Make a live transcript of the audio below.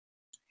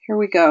Here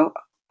we go.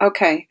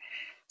 Okay.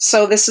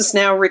 So this is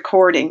now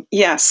recording.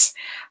 Yes.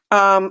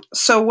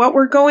 So what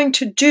we're going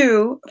to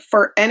do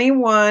for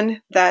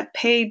anyone that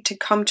paid to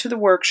come to the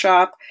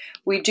workshop,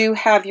 we do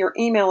have your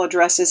email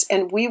addresses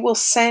and we will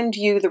send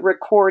you the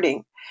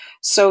recording.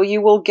 So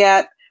you will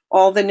get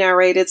all the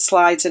narrated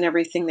slides and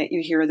everything that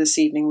you hear this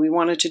evening. We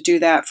wanted to do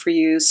that for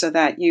you so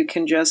that you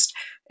can just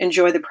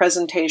enjoy the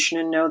presentation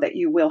and know that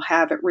you will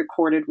have it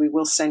recorded. We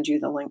will send you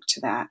the link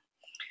to that.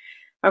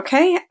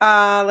 Okay,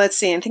 let's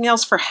see. Anything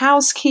else for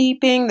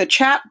housekeeping? The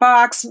chat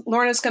box.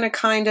 Lorna's going to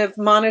kind of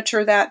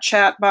monitor that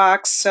chat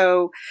box,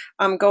 so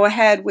go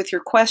ahead with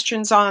your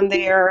questions on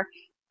there.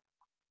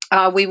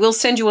 We will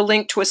send you a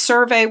link to a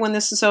survey when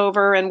this is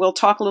over, and we'll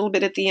talk a little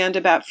bit at the end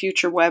about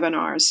future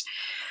webinars.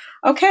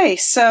 Okay,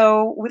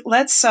 so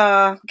let's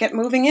get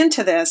moving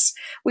into this.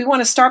 We want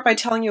to start by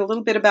telling you a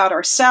little bit about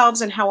ourselves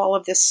and how all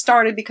of this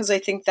started, because I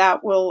think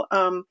that will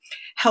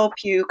help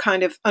you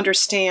kind of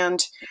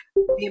understand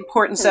the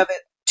importance of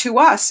it to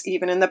us,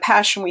 even, and the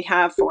passion we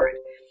have for it.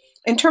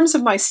 In terms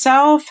of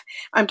myself,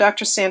 I'm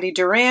Dr. Sandy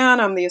Duran.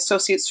 I'm the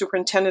Associate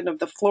Superintendent of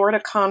the Florida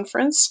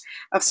Conference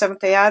of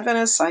Seventh-day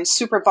Adventists. I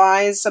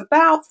supervise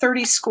about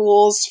 30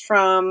 schools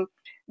from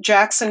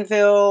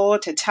Jacksonville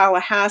to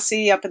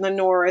Tallahassee up in the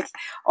north,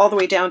 all the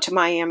way down to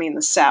Miami in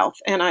the south.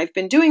 And I've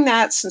been doing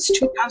that since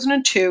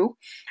 2002.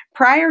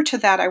 Prior to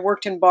that, I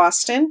worked in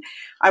Boston.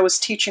 I was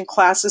teaching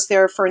classes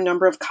there for a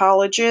number of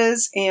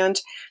colleges,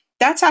 and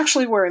that's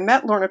actually where I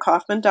met Lorna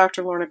Kaufman,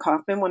 Dr. Lorna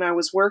Kaufman, when I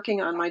was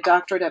working on my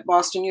doctorate at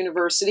Boston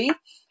University.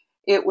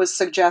 It was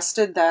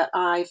suggested that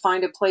I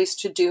find a place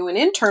to do an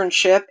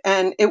internship,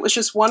 and it was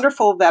just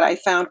wonderful that I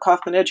found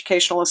Kaufman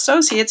Educational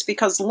Associates,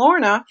 because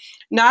Lorna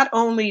not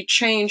only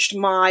changed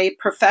my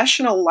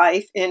professional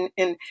life in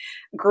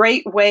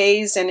great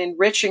ways and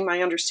enriching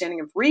my understanding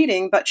of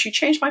reading, but she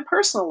changed my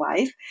personal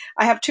life.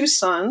 I have two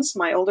sons.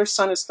 My older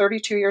son is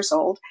 32 years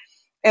old.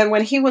 And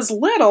when he was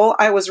little,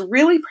 I was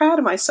really proud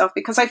of myself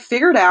because I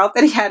figured out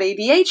that he had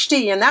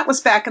ADHD. And that was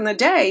back in the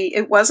day.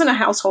 It wasn't a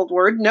household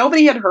word.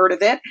 Nobody had heard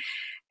of it.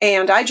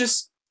 And I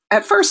just,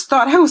 at first,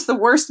 thought I was the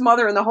worst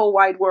mother in the whole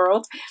wide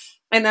world.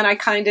 And then I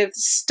kind of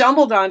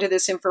stumbled onto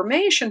this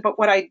information. But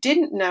what I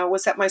didn't know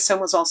was that my son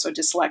was also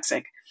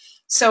dyslexic.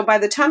 So by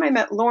the time I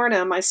met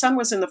Lorna, my son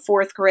was in the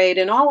 4th grade.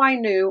 And all I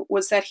knew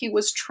was that he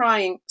was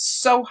trying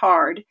so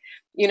hard.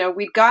 You know,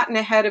 we'd gotten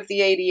ahead of the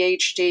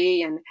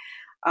ADHD, and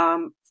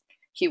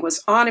he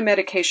was on a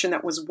medication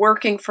that was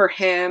working for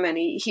him, and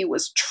he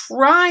was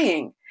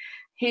trying.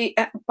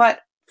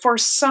 But for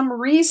some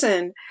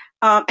reason,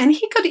 and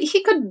he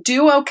could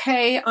do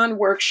okay on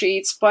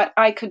worksheets, but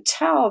I could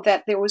tell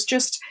that there was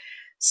just,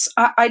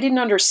 I didn't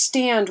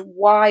understand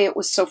why it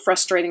was so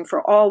frustrating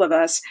for all of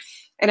us.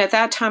 And at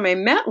that time, I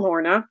met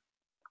Lorna,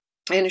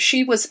 and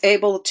she was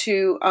able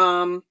to.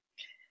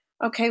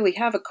 Okay, we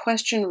have a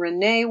question.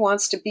 Renee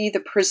wants to be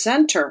the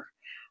presenter.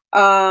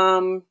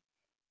 Well,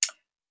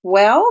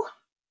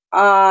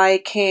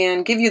 I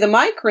can give you the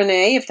mic,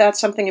 Renee, if that's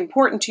something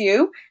important to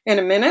you. In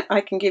a minute,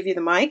 I can give you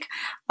the mic.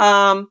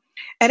 At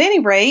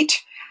any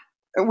rate,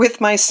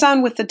 with my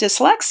son with the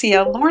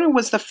dyslexia, Lorna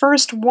was the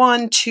first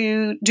one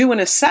to do an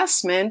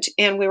assessment,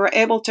 and we were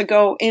able to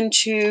go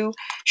into,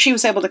 she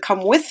was able to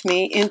come with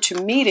me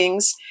into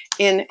meetings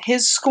in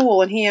his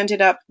school, and he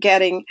ended up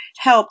getting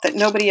help that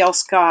nobody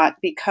else got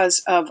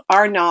because of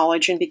our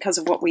knowledge and because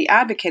of what we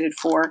advocated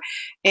for.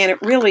 And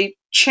it really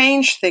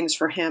changed things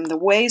for him. The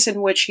ways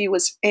in which he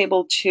was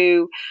able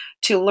to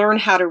learn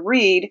how to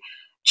read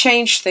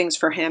changed things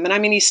for him. And I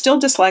mean, he's still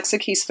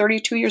dyslexic. He's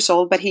 32 years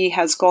old, but he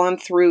has gone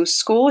through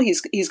school.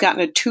 He's gotten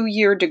a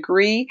 2-year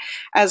degree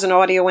as an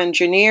audio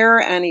engineer,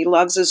 and he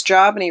loves his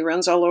job, and he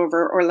runs all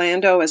over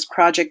Orlando as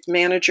project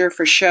manager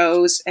for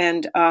shows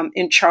and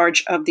in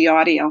charge of the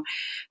audio.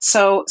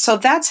 So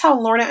that's how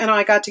Lorna and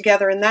I got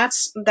together, and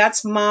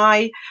that's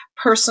my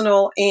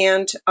personal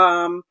and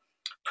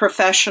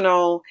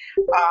professional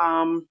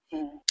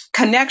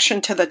connection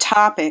to the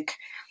topic.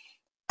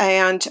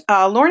 And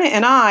Lorna,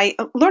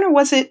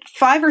 was it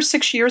 5 or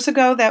 6 years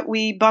ago that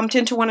we bumped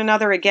into one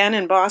another again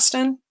in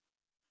Boston?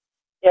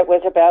 It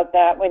was about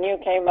that when you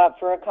came up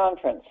for a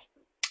conference.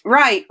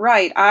 Right.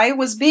 I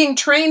was being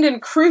trained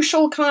in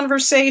crucial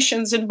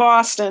conversations in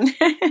Boston.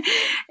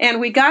 And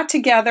we got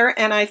together,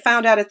 and I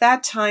found out at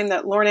that time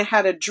that Lorna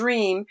had a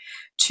dream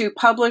to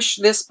publish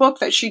this book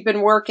that she'd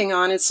been working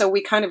on. And so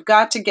we kind of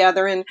got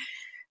together, and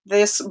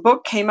this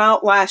book came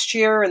out last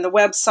year, and the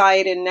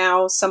website, and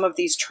now some of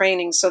these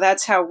trainings. So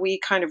that's how we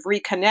kind of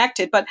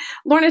reconnected. But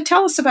Lorna,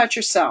 tell us about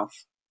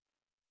yourself.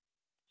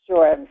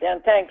 Sure,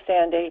 and thanks,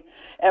 Sandy,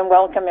 and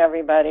welcome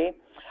everybody.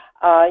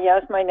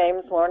 Yes, my name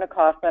is Lorna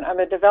Kaufman. I'm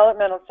a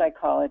developmental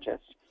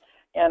psychologist,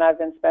 and I've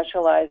been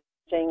specializing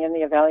in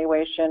the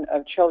evaluation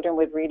of children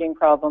with reading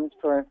problems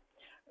for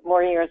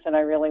more years than I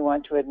really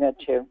want to admit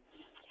to.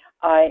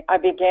 I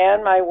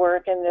began my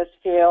work in this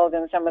field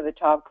in some of the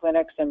top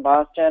clinics in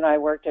Boston. I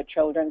worked at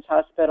Children's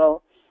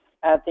Hospital,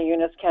 at the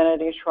Eunice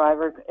Kennedy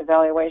Shriver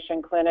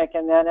Evaluation Clinic,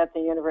 and then at the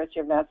University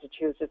of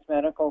Massachusetts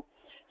Medical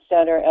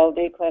Center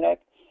LD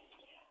Clinic.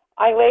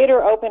 I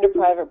later opened a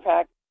private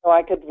practice so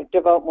I could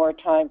devote more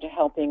time to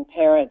helping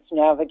parents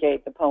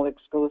navigate the public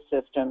school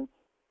system.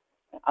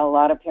 A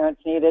lot of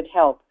parents needed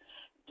help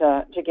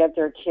to get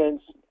their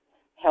kids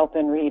help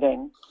in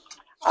reading.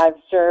 I've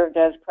served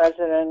as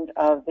president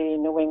of the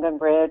New England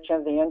branch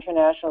of the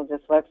International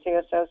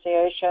Dyslexia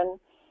Association,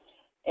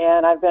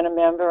 and I've been a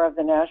member of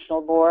the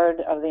National Board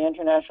of the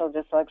International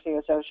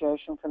Dyslexia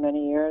Association for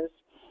many years.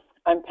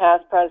 I'm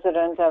past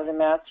president of the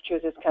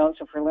Massachusetts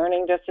Council for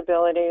Learning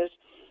Disabilities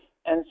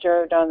and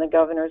served on the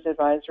Governor's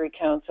Advisory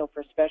Council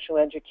for Special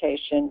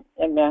Education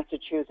in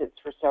Massachusetts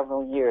for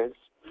several years.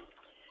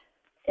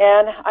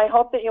 And I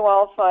hope that you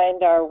all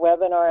find our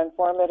webinar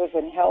informative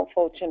and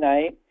helpful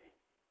tonight.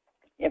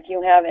 If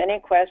you have any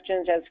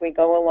questions as we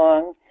go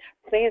along,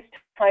 please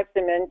type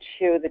them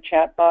into the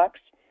chat box,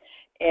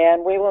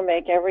 and we will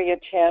make every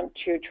attempt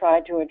to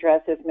try to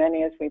address as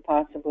many as we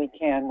possibly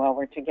can while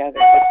we're together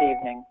this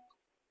evening.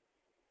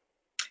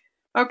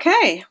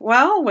 Okay,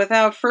 well,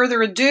 without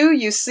further ado,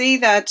 you see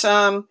that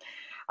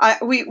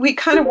we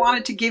kind of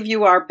wanted to give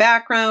you our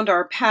background,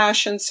 our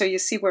passion, so you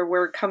see where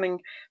we're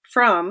coming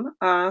from.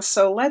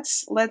 So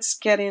let's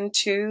get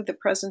into the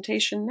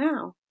presentation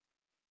now.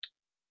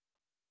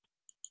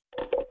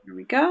 Here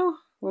we go.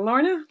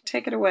 Lorna,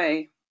 take it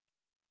away.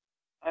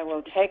 I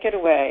will take it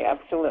away,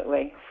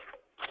 absolutely.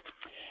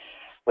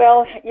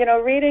 Well, you know,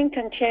 reading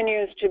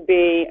continues to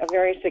be a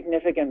very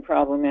significant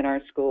problem in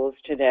our schools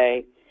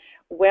today.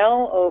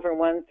 Well over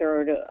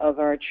 1/3 of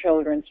our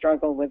children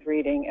struggle with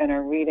reading and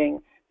are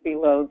reading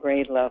below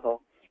grade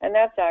level. And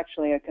that's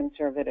actually a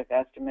conservative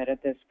estimate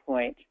at this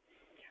point.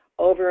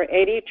 Over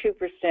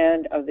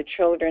 82% of the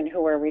children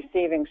who are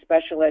receiving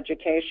special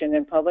education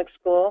in public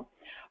school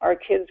are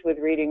kids with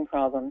reading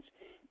problems.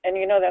 And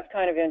you know, that's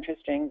kind of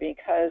interesting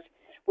because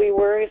we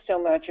worry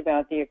so much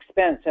about the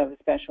expense of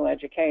special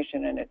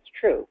education, and it's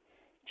true.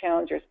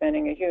 Towns are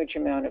spending a huge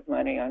amount of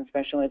money on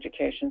special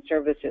education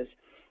services.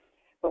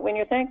 But when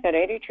you think that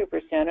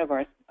 82% of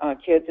our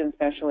kids in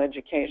special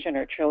education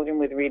are children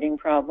with reading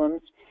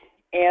problems,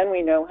 and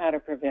we know how to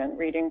prevent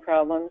reading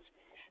problems,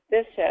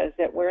 this says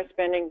that we're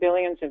spending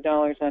billions of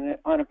dollars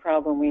on a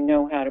problem we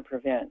know how to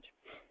prevent.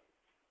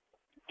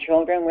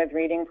 Children with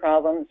reading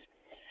problems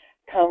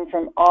come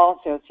from all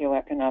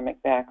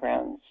socioeconomic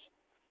backgrounds.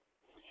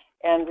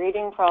 And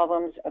reading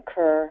problems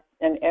occur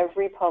in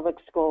every public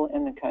school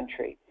in the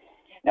country.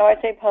 Now, I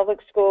say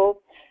public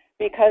school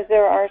because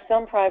there are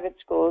some private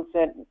schools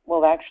that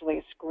will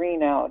actually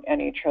screen out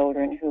any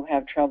children who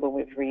have trouble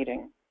with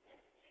reading.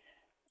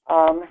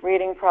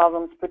 Reading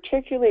problems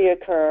particularly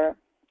occur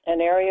in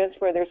areas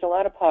where there's a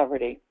lot of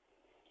poverty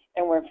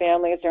and where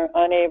families are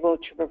unable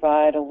to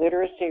provide a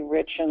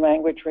literacy-rich and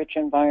language-rich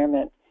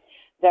environment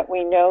that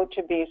we know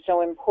to be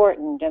so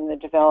important in the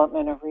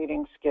development of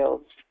reading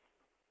skills.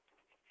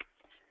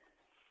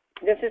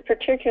 This is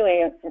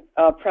particularly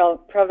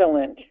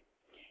prevalent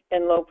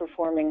in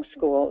low-performing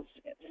schools,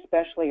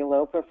 especially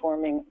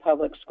low-performing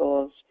public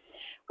schools,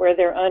 where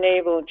they're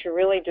unable to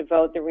really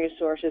devote the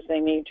resources they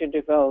need to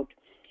devote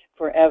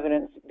for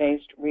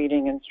evidence-based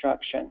reading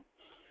instruction.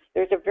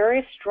 There's a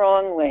very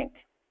strong link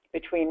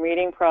between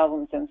reading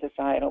problems and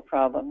societal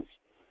problems.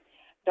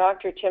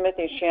 Dr.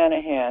 Timothy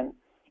Shanahan,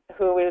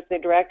 who is the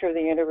director of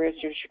the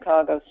University of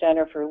Chicago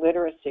Center for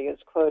Literacy, is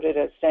quoted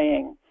as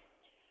saying,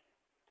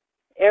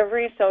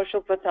 "Every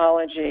social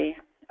pathology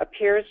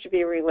appears to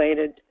be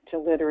related to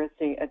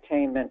literacy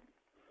attainment."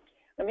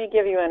 Let me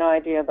give you an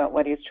idea about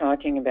what he's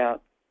talking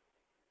about.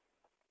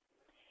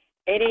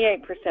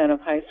 88%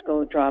 of high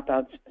school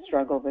dropouts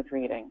struggle with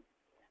reading.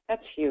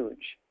 That's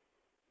huge.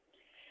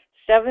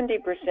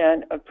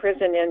 70% of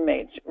prison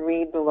inmates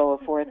read below a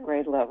 4th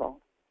grade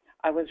level.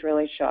 I was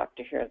really shocked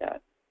to hear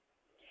that.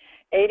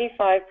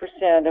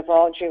 85% of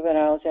all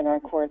juveniles in our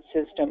court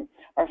system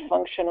are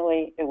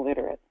functionally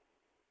illiterate.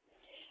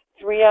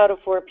 3 out of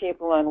 4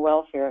 people on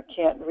welfare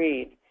can't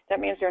read. That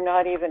means they're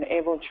not even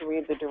able to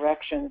read the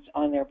directions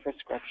on their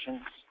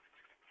prescriptions.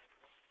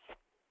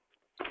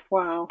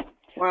 Wow.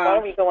 Why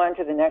don't we go on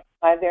to the next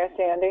slide there,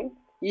 Sandy?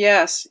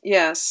 Yes.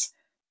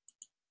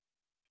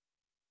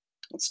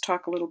 Let's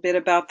talk a little bit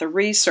about the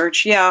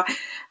research. Yeah,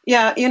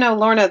 you know,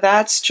 Lorna,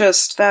 that's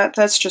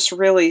just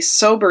really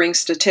sobering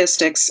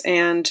statistics,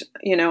 and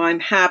you know, I'm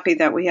happy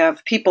that we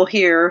have people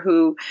here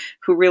who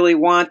really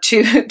want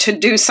to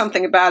do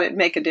something about it and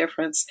make a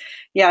difference.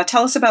 Yeah,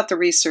 tell us about the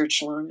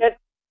research, Lorna. That's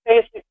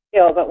basic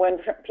skill, but when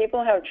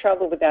people have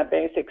trouble with that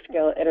basic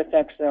skill, it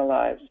affects their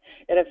lives.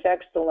 It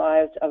affects the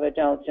lives of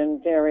adults in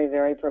very,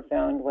 very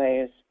profound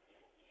ways.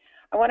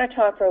 I want to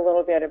talk for a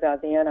little bit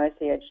about the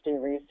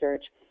NICHD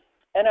research.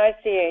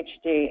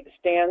 NICHD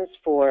stands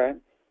for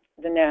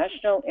the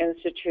National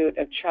Institute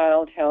of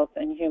Child Health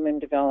and Human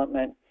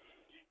Development.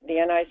 The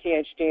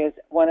NICHD is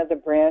one of the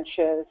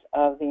branches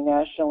of the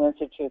National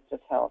Institutes of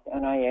Health,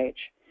 NIH,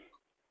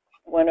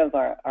 one of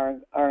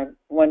our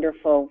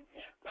wonderful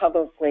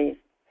publicly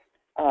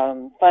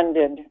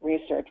funded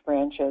research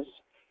branches.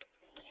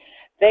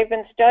 They've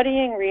been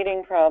studying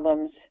reading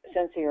problems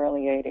since the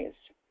early 80s,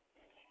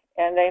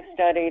 and they've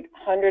studied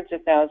hundreds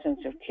of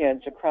thousands of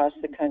kids across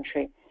the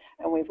country,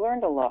 and we've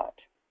learned a lot.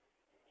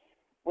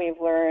 We've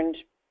learned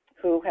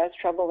who has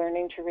trouble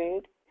learning to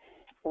read.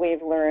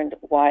 We've learned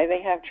why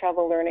they have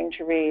trouble learning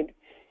to read.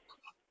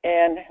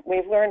 And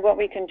we've learned what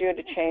we can do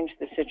to change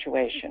the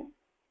situation.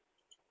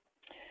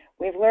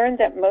 We've learned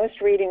that most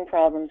reading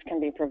problems can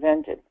be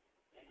prevented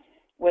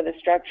with a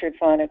structured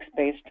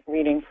phonics-based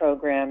reading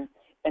program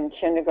in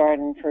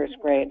kindergarten, first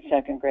grade,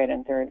 second grade,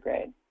 and third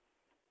grade.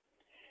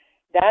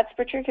 That's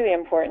particularly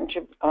important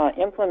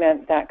to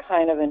implement that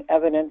kind of an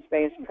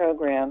evidence-based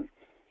program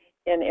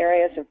in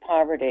areas of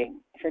poverty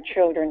for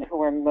children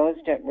who are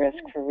most at risk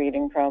for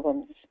reading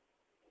problems.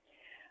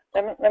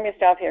 Let me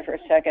stop here for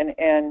a second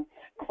and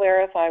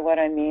clarify what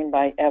I mean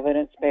by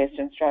evidence-based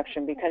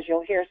instruction, because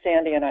you'll hear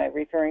Sandy and I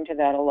referring to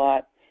that a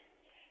lot.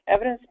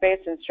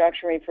 Evidence-based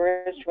instruction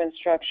refers to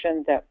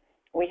instruction that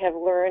we have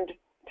learned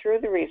through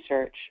the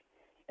research,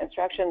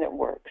 instruction that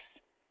works.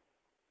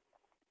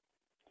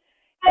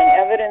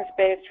 An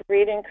evidence-based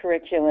reading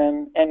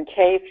curriculum in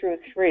K through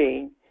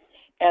 3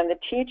 and the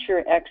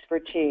teacher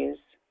expertise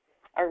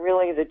are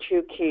really the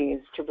two keys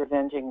to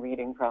preventing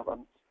reading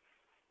problems.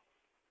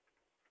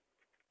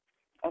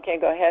 Okay,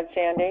 go ahead,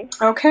 Sandy.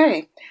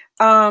 Okay.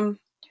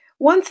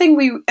 One thing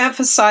we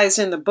emphasize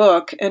in the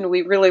book, and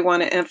we really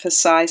want to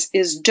emphasize,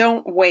 is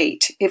don't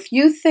wait. If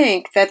you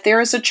think that there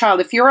is a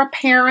child, if you're a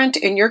parent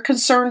and you're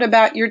concerned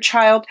about your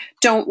child,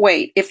 don't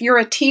wait. If you're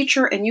a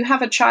teacher and you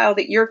have a child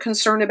that you're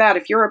concerned about,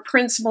 if you're a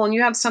principal and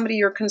you have somebody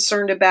you're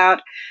concerned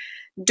about,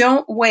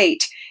 don't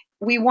wait.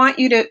 We want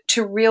you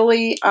to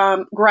really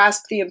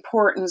grasp the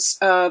importance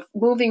of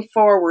moving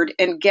forward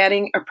and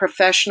getting a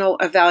professional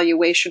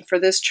evaluation for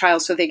this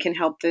child so they can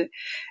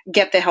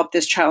get the help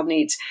this child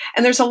needs.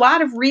 And there's a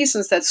lot of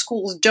reasons that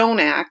schools don't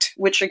act,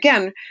 which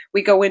again,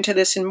 we go into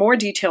this in more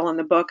detail in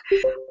the book.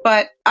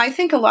 But I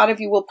think a lot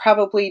of you will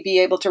probably be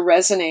able to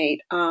resonate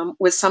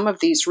with some of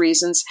these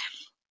reasons.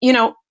 You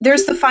know,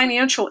 there's the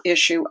financial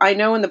issue. I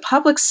know in the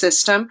public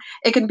system,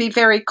 it can be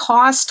very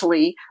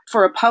costly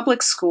for a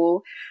public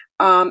school.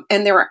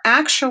 And there are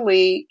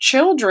actually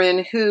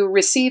children who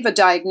receive a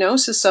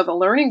diagnosis of a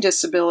learning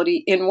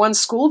disability in one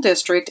school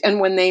district, and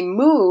when they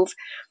move,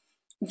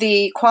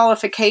 the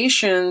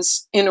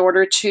qualifications in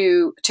order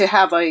to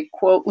have a,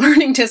 quote,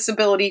 learning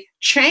disability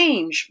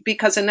change,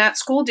 because in that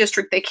school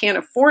district they can't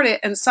afford it,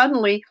 and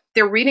suddenly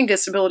their reading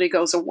disability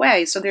goes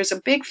away. So there's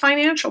a big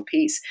financial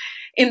piece.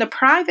 In the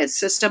private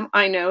system,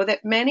 I know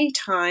that many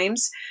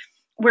times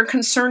we're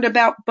concerned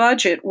about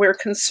budget, we're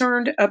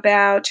concerned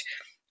about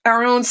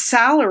our own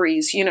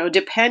salaries, you know,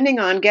 depending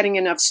on getting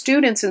enough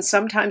students. And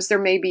sometimes there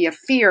may be a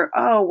fear,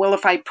 oh, well,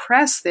 if I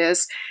press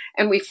this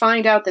and we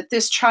find out that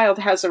this child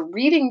has a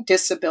reading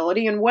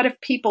disability, and what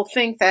if people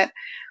think that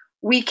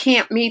we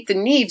can't meet the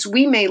needs?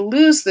 We may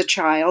lose the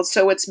child.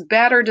 So it's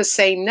better to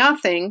say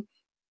nothing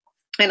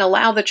and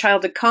allow the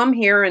child to come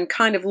here and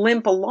kind of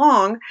limp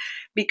along,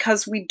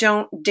 because we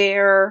don't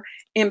dare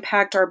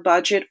impact our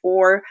budget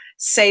or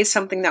say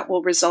something that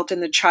will result in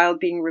the child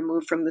being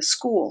removed from the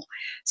school.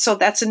 So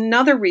that's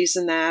another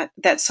reason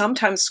that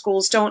sometimes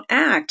schools don't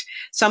act.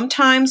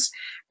 Sometimes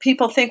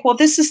people think, well,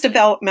 this is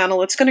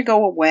developmental, it's going to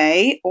go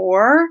away.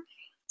 Or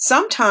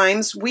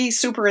sometimes we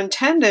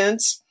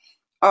superintendents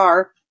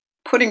are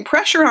putting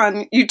pressure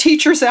on you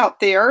teachers out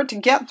there to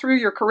get through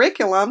your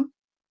curriculum.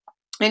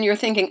 And you're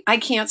thinking, I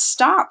can't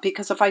stop,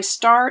 because if I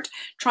start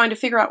trying to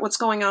figure out what's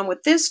going on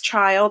with this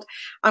child,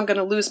 I'm going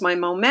to lose my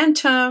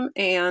momentum,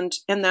 and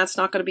that's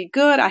not going to be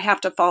good. I have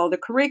to follow the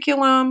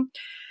curriculum.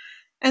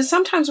 And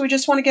sometimes we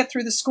just want to get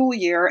through the school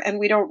year, and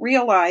we don't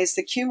realize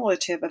the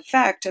cumulative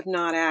effect of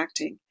not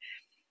acting.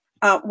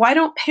 Why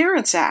don't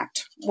parents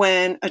act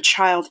when a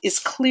child is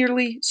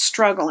clearly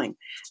struggling?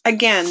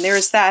 Again,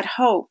 there's that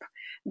hope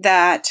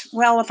that,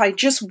 well, if I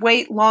just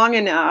wait long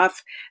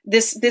enough,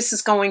 this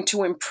is going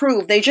to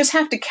improve. They just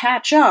have to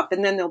catch up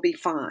and then they'll be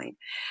fine.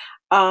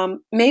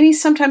 Maybe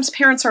sometimes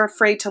parents are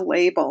afraid to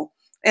label.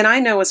 And I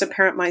know as a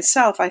parent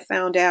myself, I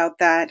found out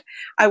that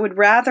I would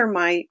rather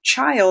my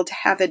child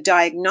have a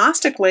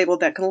diagnostic label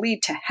that can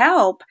lead to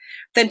help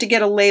than to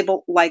get a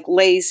label like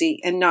lazy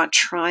and not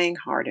trying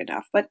hard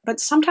enough. But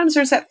sometimes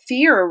there's that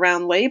fear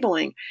around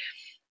labeling.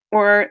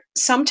 Or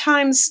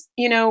sometimes,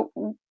 you know,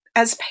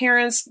 as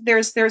parents,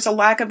 there's a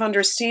lack of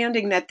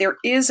understanding that there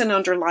is an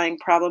underlying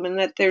problem, and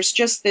that there's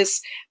just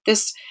this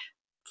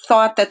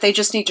thought that they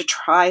just need to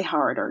try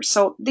harder.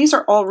 So these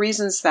are all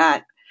reasons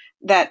that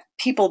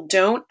people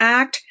don't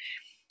act.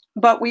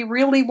 But we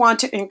really want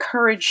to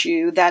encourage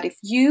you that if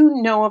you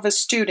know of a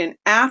student,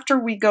 after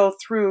we go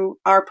through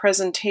our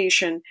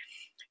presentation,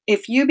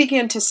 if you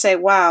begin to say,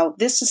 wow,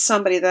 this is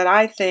somebody that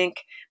I think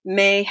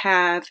may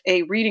have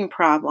a reading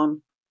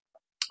problem,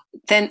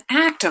 then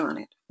act on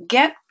it.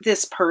 Get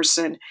this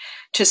person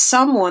to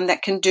someone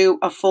that can do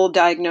a full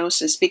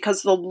diagnosis,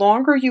 because the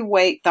longer you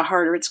wait, the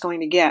harder it's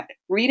going to get.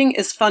 Reading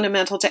is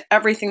fundamental to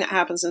everything that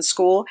happens in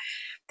school.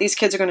 These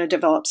kids are going to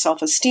develop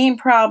self-esteem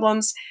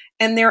problems,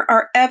 and there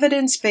are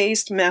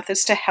evidence-based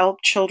methods to help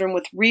children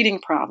with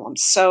reading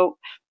problems. So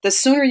the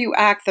sooner you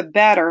act, the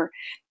better.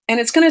 And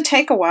it's going to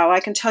take a while. I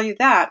can tell you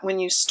that when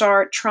you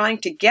start trying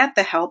to get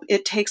the help,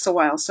 it takes a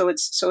while. So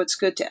it's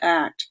good to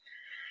act.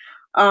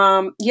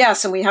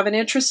 Yes, and we have an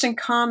interesting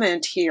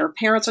comment here.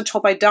 Parents are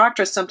told by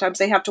doctors sometimes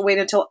they have to wait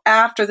until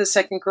after the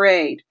second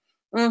grade.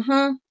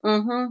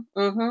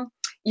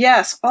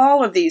 Yes,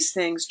 all of these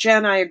things.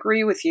 Jen, I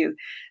agree with you.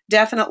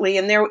 Definitely.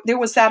 And there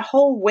was that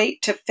whole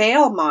wait to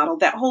fail model.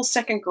 That whole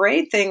second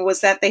grade thing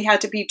was that they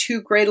had to be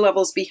 2 grade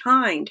levels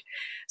behind.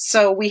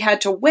 So we had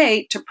to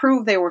wait to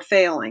prove they were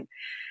failing.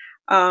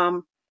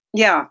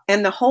 Yeah,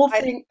 and the whole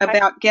thing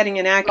about getting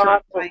an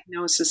accurate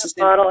diagnosis is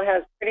model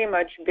has pretty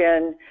much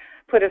been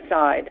put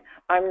aside.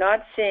 I'm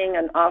not seeing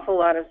an awful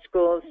lot of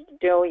schools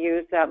still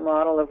use that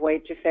model of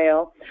wait to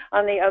fail.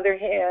 On the other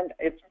hand,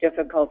 it's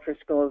difficult for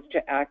schools to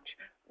act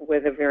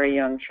with a very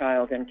young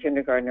child in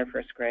kindergarten or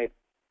first grade.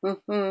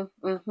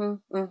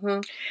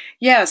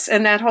 Yes,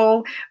 and that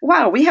whole,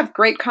 wow, we have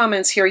great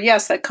comments here.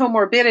 Yes, that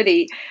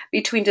comorbidity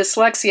between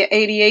dyslexia,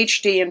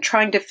 ADHD, and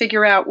trying to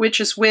figure out which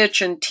is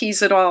which and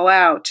tease it all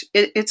out.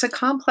 It's a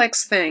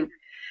complex thing.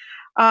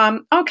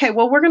 Okay,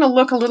 well, we're going to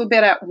look a little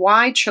bit at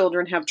why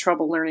children have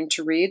trouble learning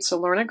to read. So,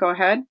 Lorna, go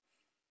ahead.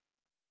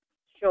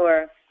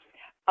 Sure.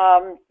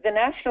 The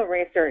National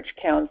Research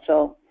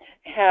Council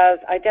has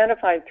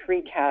identified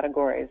 3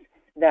 categories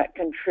that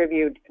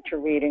contribute to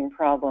reading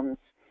problems.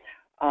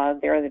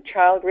 There are the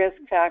child risk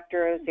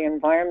factors, the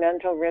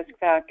environmental risk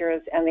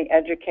factors, and the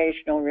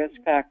educational risk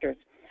factors.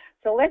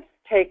 So let's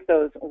take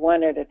those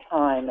one at a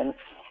time,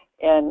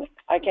 and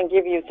I can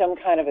give you some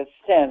kind of a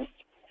sense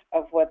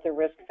of what the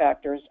risk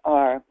factors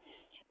are.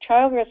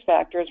 Child risk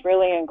factors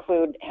really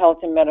include health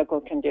and medical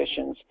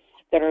conditions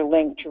that are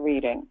linked to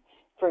reading.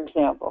 For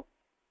example,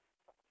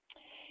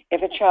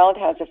 if a child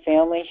has a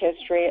family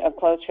history of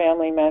close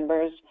family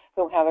members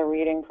who have a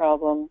reading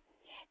problem,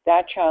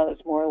 that child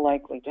is more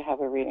likely to have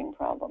a reading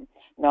problem.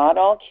 Not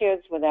all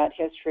kids with that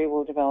history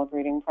will develop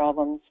reading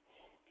problems,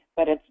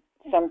 but it's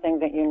something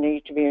that you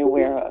need to be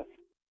aware of.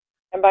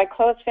 And by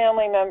close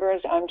family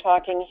members, I'm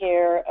talking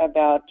here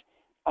about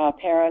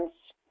parents,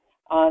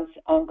 aunts,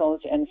 uncles,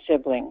 and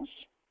siblings.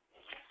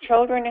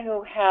 Children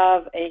who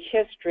have a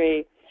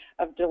history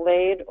of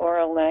delayed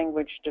oral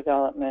language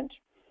development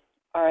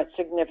are at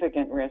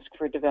significant risk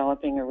for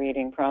developing a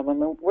reading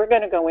problem. And we're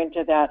going to go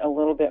into that a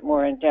little bit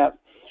more in depth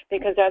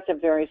because that's a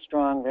very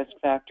strong risk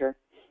factor.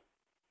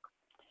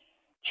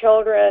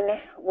 Children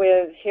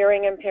with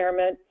hearing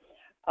impairment,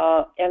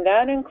 and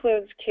that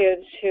includes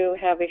kids who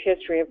have a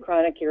history of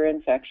chronic ear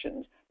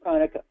infections,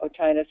 chronic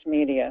otitis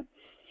media.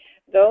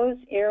 Those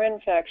ear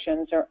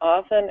infections are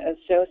often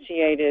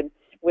associated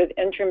with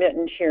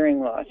intermittent hearing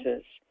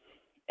losses.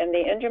 And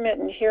the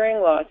intermittent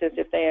hearing losses,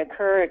 if they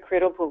occur at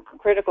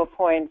critical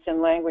points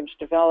in language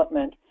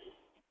development,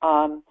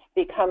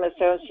 become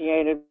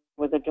associated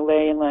with a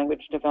delay in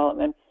language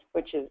development,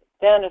 which is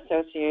then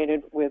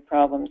associated with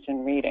problems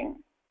in reading.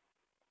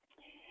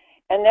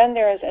 And then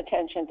there is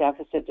attention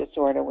deficit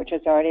disorder, which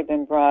has already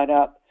been brought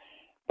up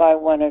by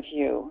one of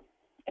you.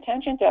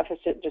 Attention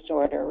deficit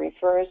disorder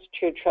refers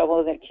to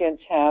trouble that kids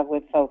have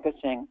with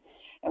focusing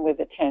and with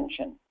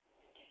attention.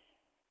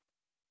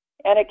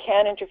 And it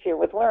can interfere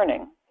with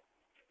learning.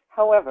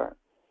 However,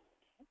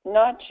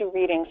 not to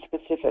reading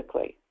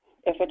specifically.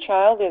 If a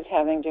child is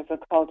having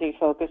difficulty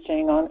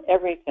focusing on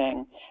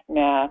everything,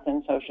 math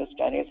and social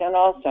studies and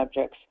all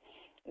subjects,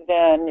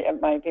 then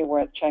it might be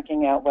worth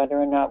checking out whether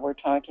or not we're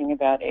talking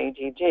about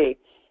ADD.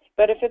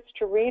 But if it's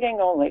to reading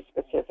only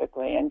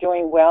specifically and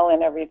doing well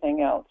in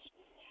everything else,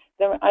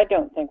 then I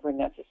don't think we're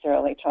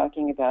necessarily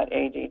talking about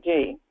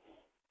ADD.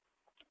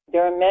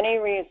 There are many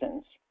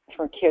reasons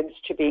for kids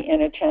to be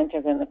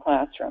inattentive in the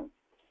classroom.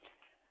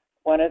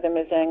 One of them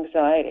is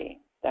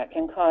anxiety. That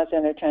can cause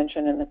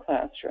inattention in the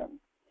classroom.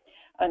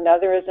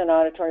 Another is an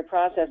auditory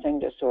processing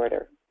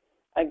disorder.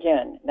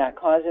 Again, that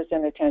causes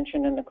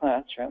inattention in the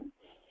classroom.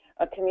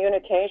 A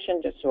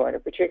communication disorder,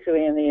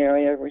 particularly in the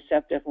area of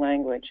receptive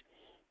language,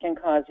 can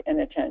cause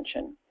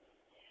inattention.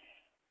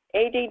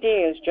 ADD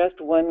is just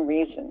one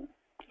reason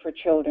for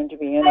children to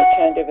be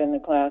inattentive in the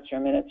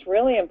classroom, and it's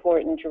really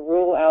important to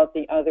rule out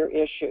the other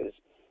issues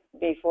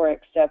before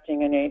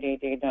accepting an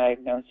ADD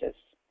diagnosis.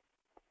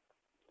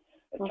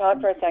 Let's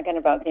talk for a second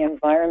about the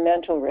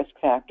environmental risk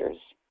factors.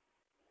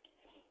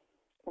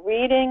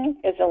 Reading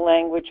is a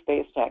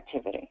language-based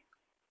activity,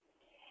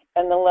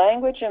 and the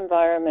language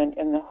environment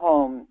in the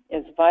home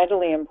is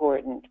vitally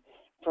important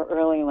for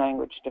early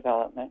language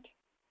development.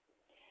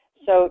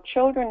 So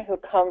children who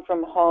come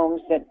from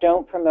homes that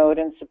don't promote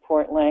and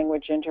support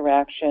language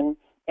interaction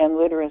and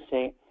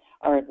literacy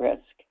are at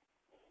risk.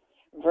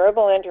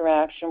 Verbal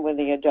interaction with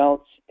the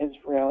adults is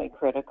really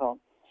critical.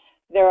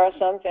 There are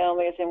some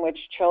families in which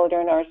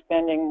children are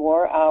spending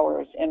more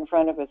hours in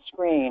front of a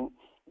screen,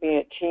 be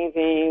it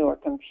TV or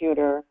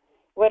computer,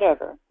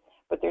 whatever,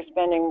 but they're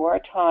spending more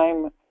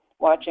time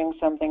watching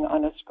something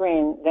on a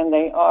screen than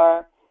they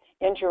are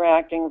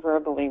interacting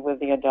verbally with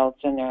the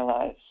adults in their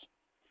lives.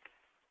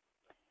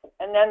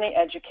 And then the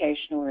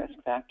educational risk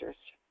factors.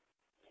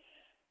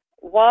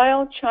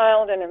 While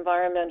child and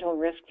environmental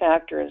risk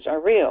factors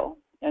are real,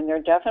 and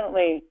they're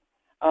definitely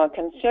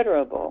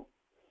considerable,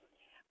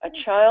 a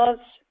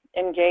child's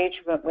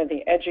engagement with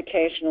the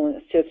educational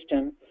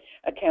system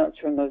accounts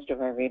for most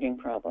of our reading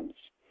problems.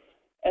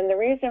 And the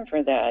reason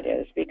for that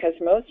is because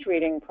most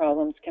reading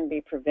problems can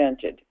be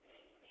prevented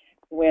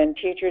when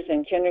teachers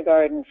in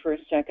kindergarten,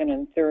 first, second,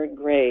 and third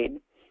grade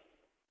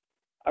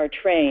are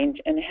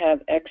trained and have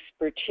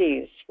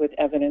expertise with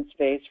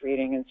evidence-based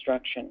reading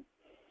instruction.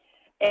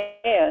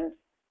 And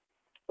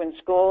when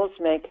schools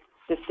make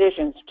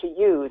decisions to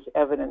use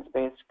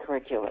evidence-based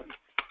curriculum.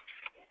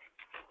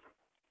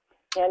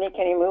 Annie,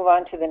 can you move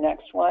on to the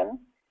next one?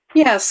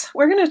 Yes,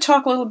 we're going to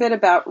talk a little bit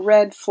about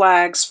red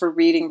flags for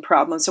reading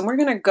problems, and we're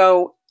going to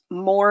go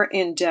more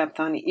in depth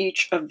on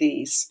each of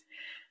these.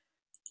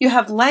 You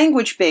have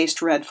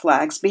language-based red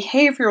flags,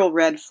 behavioral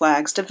red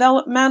flags,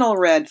 developmental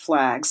red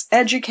flags,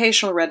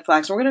 educational red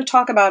flags. We're going to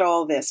talk about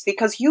all this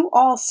because you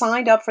all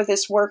signed up for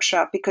this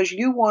workshop because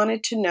you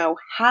wanted to know,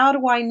 how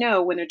do I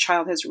know when a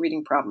child has a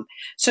reading problem?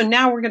 So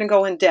now we're going to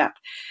go in depth.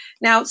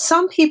 Now,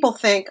 some people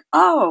think,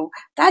 oh,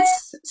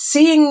 that's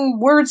seeing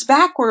words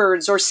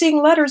backwards or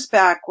seeing letters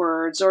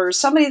backwards or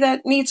somebody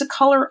that needs a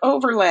color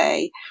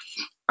overlay.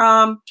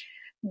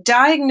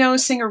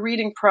 Diagnosing a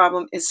reading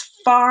problem is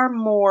far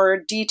more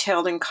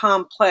detailed and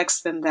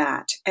complex than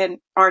that. And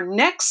our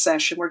next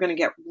session, we're going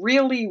to get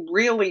really,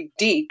 really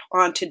deep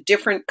onto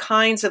different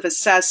kinds of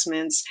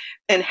assessments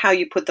and how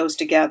you put those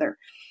together.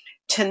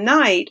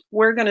 Tonight,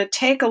 we're going to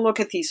take a look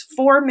at these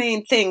four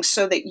main things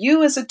so that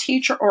you as a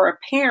teacher or a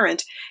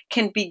parent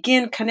can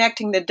begin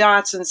connecting the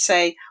dots and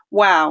say,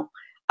 wow,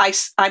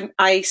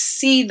 I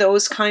see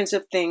those kinds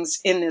of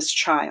things in this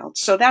child.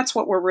 So that's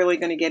what we're really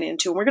going to get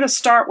into. And we're going to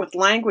start with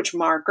language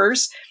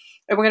markers.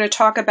 And we're going to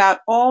talk about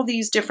all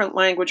these different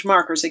language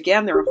markers.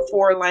 Again, there are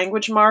 4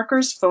 language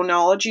markers: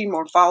 phonology,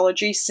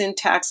 morphology,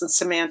 syntax, and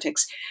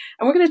semantics.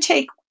 And we're going to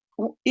take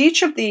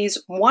each of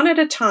these one at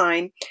a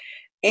time.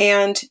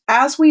 And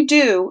as we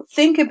do,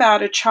 think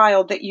about a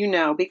child that you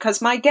know,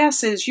 because my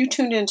guess is you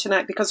tuned in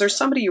tonight because there's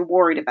somebody you're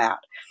worried about.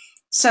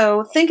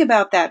 So think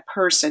about that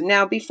person.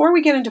 Now, before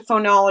we get into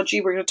phonology,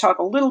 we're going to talk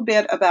a little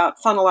bit about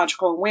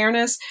phonological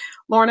awareness.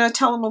 Lorna,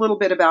 tell them a little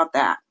bit about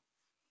that.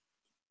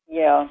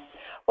 Yeah.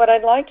 What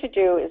I'd like to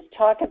do is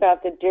talk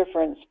about the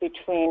difference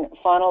between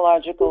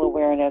phonological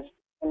awareness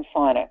and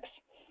phonics.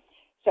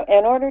 So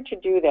in order to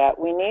do that,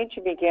 we need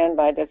to begin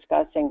by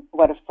discussing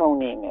what a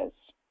phoneme is.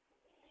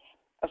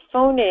 A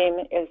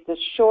phoneme is the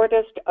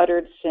shortest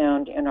uttered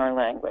sound in our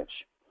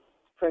language.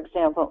 For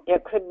example,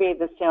 it could be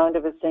the sound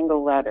of a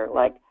single letter,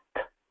 like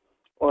k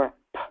or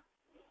p,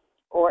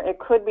 or it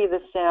could be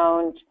the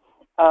sound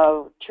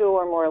of 2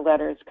 or more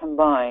letters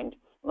combined,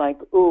 like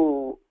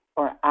oo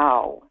or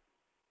ow.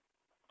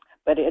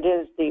 But it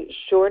is the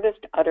shortest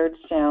uttered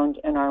sound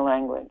in our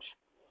language.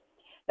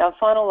 Now,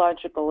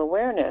 phonological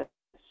awareness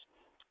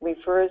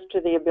refers to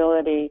the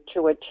ability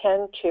to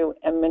attend to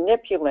and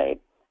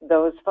manipulate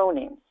those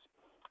phonemes.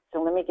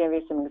 So let me give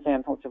you some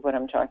examples of what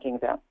I'm talking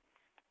about.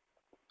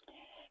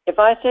 If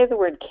I say the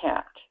word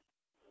cat,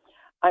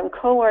 I'm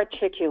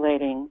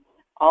co-articulating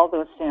all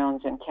those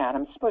sounds in cat.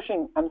 I'm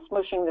smushing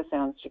the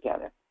sounds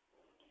together.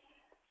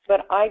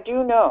 But I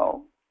do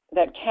know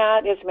that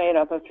cat is made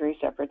up of 3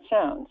 separate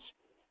sounds.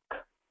 K,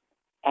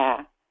 a,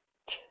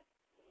 t.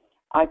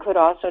 I could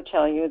also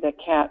tell you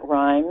that cat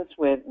rhymes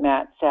with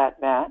mat,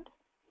 sat, bat.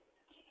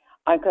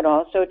 I could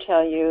also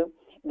tell you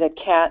that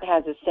cat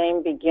has the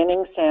same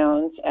beginning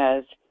sounds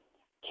as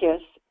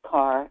kiss,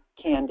 car,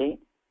 candy.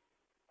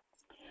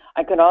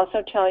 I could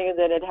also tell you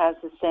that it has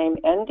the same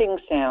ending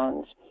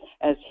sounds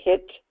as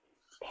hit,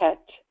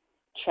 pet,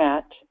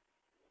 chat.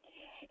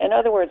 In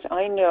other words,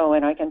 I know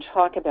and I can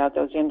talk about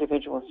those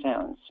individual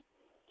sounds.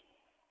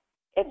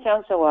 It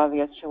sounds so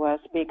obvious to us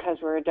because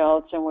we're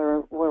adults and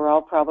we're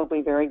all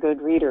probably very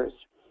good readers.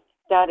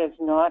 That is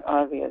not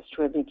obvious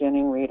to a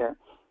beginning reader.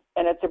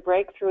 And it's a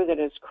breakthrough that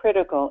is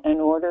critical in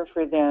order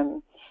for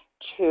them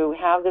to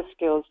have the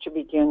skills to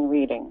begin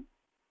reading.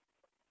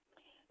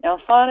 Now,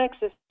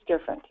 phonics is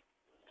different.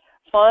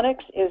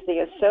 Phonics is the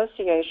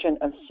association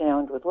of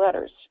sound with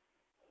letters.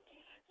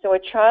 So a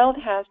child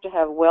has to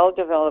have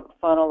well-developed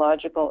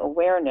phonological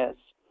awareness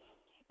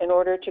in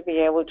order to be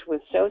able to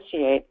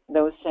associate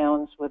those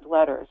sounds with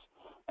letters.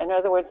 In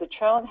other words, the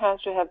child has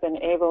to have been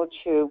able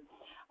to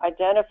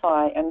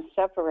identify and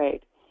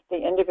separate the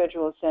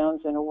individual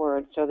sounds in a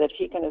word so that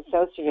he can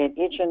associate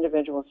each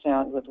individual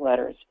sound with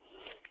letters.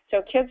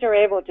 So kids are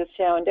able to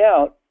sound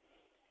out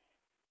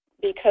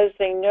because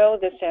they know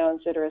the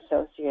sounds that are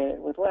associated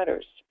with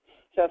letters.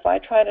 So if I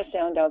try to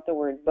sound out the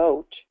word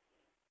boat,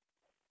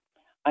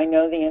 I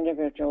know the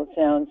individual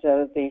sounds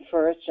of the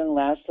first and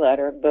last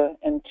letter, b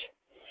and t.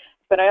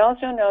 But I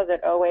also know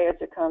that OA is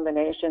a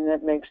combination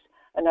that makes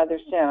another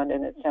sound,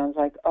 and it sounds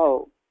like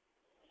O.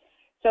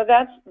 So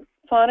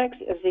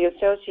phonics is the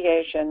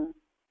association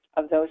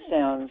of those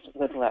sounds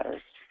with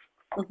letters.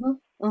 Mm-hmm,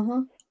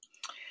 mm-hmm.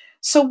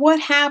 So what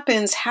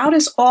happens, how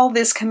does all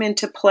this come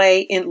into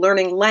play in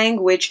learning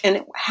language,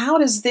 and how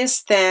does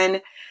this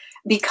then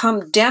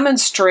become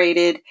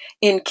demonstrated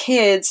in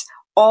kids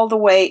all the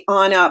way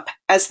on up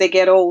as they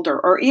get older,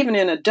 or even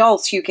in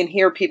adults, you can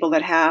hear people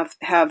that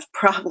have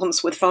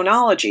problems with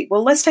phonology.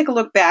 Well, let's take a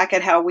look back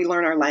at how we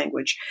learn our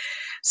language.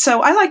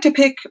 So I like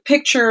to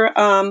picture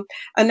a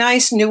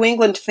nice New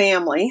England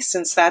family,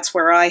 since that's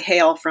where I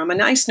hail from, a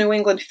nice New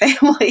England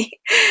family,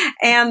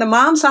 and the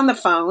mom's on the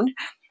phone.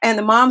 And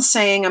the mom's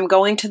saying, I'm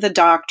going to the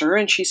doctor,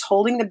 and she's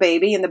holding the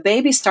baby, and the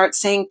baby starts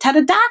saying,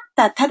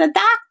 ta-da-doctor,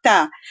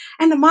 ta-da-doctor.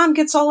 And the mom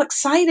gets all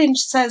excited and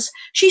says,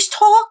 she's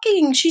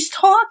talking, she's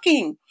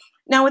talking.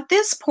 Now, at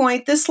this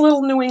point, this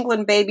little New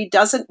England baby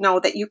doesn't know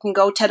that you can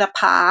go to the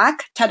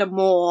park, to the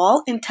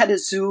mall, and to the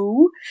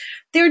zoo.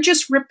 They're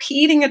just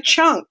repeating a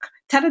chunk,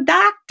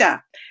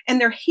 ta-da-doctor. And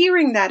they're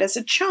hearing that as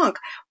a chunk.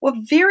 Well,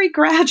 very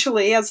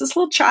gradually, as this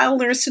little child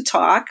learns to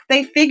talk,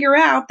 they figure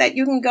out that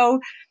you can go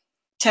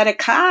to the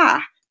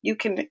car. You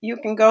can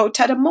go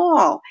to the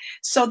mall.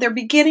 So they're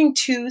beginning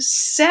to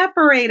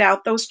separate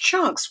out those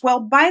chunks. Well,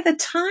 by the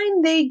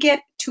time they get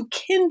to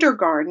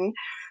kindergarten,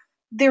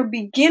 they're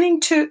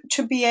beginning to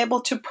be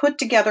able to put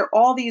together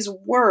all these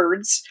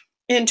words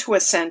into a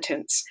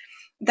sentence.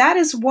 That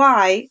is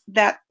why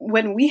that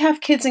when we have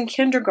kids in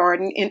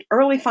kindergarten in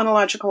early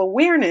phonological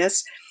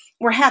awareness,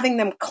 we're having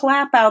them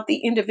clap out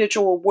the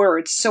individual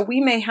words. So we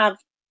may have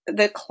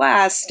the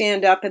class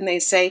stand up and they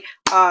say,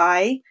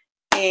 I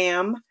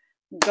am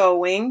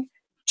going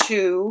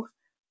to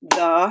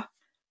the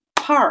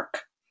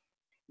park,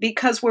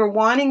 because we're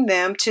wanting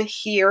them to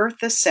hear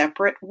the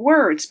separate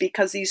words,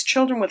 because these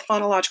children with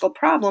phonological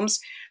problems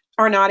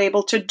are not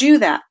able to do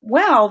that.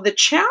 Well, the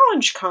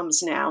challenge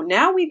comes now.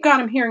 Now we've got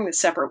them hearing the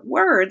separate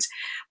words,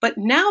 but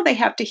now they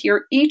have to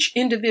hear each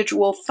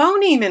individual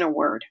phoneme in a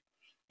word.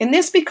 And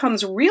this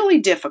becomes really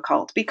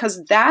difficult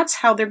because that's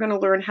how they're going to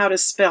learn how to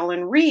spell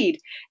and read.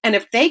 And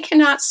if they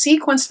cannot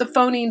sequence the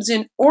phonemes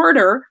in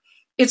order,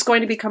 it's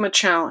going to become a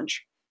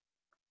challenge.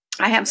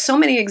 I have so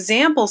many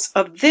examples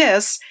of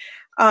this,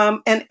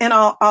 and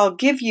I'll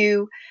give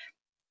you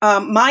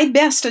my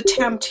best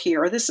attempt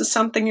here. This is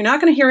something you're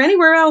not going to hear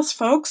anywhere else,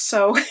 folks,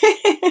 so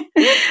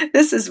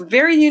this is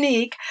very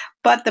unique.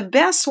 But the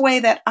best way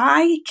that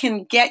I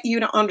can get you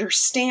to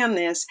understand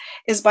this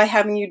is by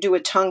having you do a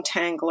tongue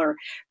tangler,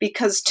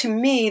 because to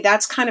me,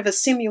 that's kind of a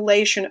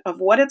simulation of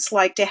what it's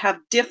like to have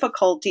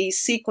difficulty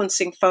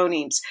sequencing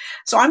phonemes.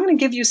 So I'm going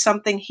to give you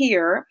something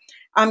here.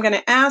 I'm going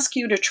to ask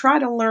you to try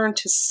to learn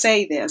to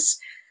say this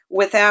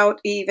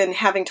without even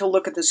having to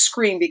look at the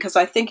screen, because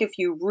I think if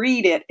you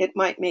read it, it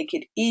might make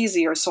it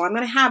easier. So I'm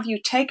going to have you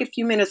take a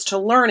few minutes to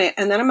learn it,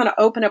 and then I'm going to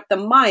open up the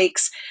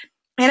mics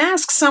and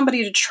ask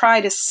somebody to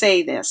try to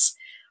say this.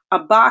 A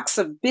box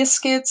of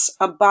biscuits,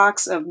 a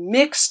box of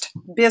mixed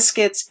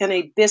biscuits, and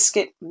a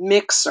biscuit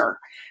mixer.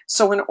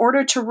 So in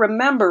order to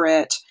remember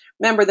it,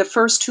 remember the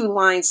first two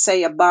lines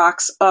say a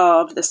box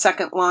of, the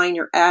second line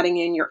you're adding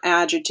in your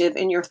adjective,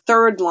 and your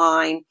third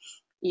line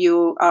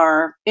you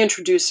are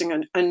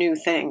introducing a new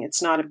thing.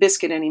 It's not a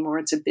biscuit anymore,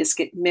 it's a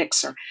biscuit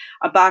mixer.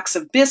 A box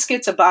of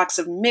biscuits, a box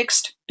of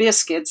mixed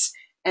biscuits,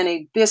 and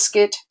a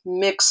biscuit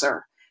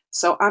mixer.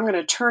 So I'm going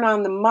to turn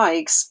on the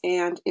mics,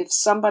 and if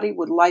somebody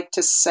would like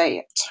to say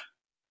it.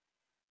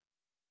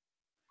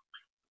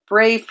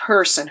 Brave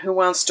person who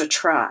wants to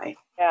try.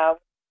 Yeah,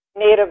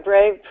 need a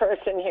brave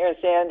person here,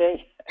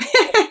 Sandy.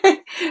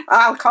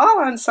 I'll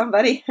call on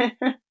somebody.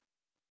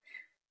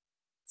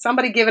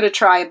 Somebody give it a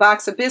try. A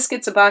box of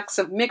biscuits, a box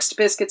of mixed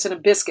biscuits, and a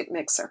biscuit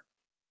mixer.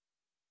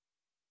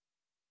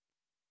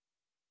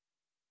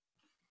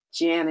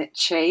 Janet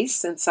Chase,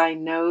 since I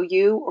know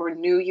you or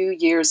knew you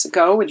years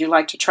ago, would you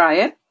like to try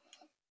it?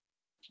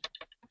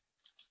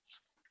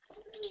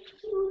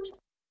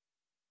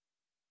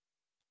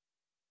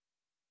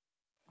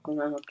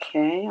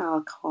 Okay,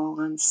 I'll call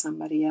on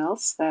somebody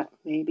else that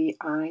maybe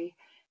I...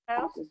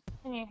 Hello?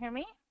 Can you hear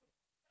me?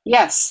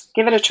 Yes,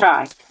 give it a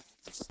try.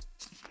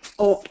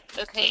 Oh,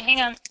 Okay,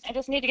 hang on. I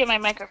just need to get my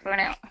microphone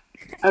out.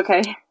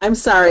 Okay. I'm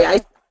sorry.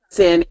 I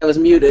was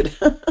muted.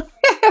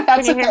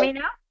 Can you hear me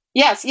now?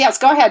 Yes,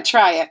 go ahead,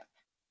 try it.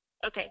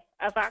 Okay,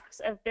 a box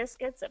of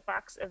biscuits, a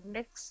box of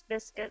mixed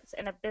biscuits,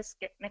 and a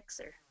biscuit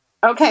mixer.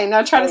 Okay,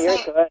 now try to say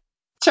it.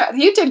 Good.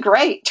 You did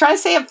great. Try to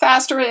say it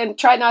faster and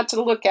try not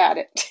to look at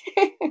it.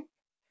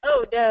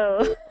 Oh,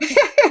 no. I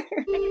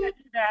can't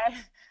do that.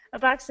 A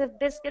box of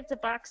biscuits, a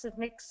box of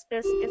mixed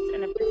biscuits,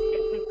 and a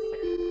biscuit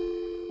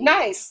mixer.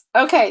 Nice.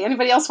 Okay,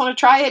 anybody else want to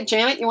try it?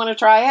 Janet, you want to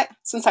try it?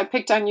 Since I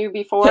picked on you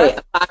before. Okay,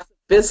 a box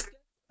of biscuits,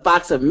 a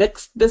box of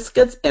mixed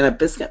biscuits, and a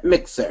biscuit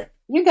mixer.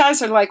 You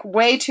guys are like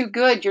way too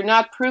good. You're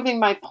not proving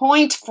my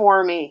point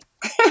for me.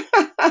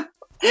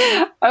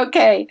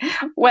 Okay,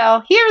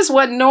 well, here's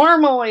what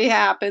normally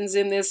happens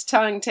in this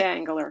tongue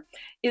tangler,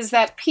 is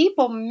that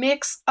people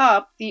mix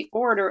up the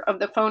order of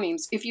the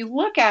phonemes. If you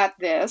look at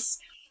this,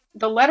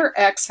 the letter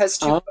X has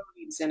two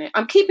phonemes in it.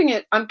 I'm keeping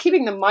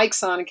the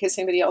mics on in case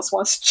anybody else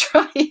wants to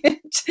try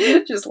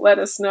it. Just let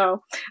us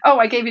know. Oh,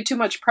 I gave you too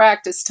much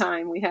practice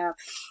time. We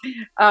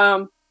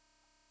have.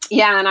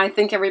 Yeah, and I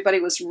think everybody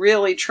was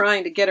really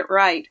trying to get it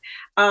right.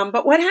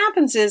 But what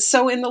happens is,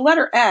 so in the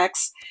letter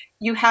X,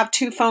 you have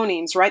two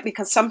phonemes, right?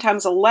 Because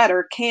sometimes a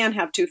letter can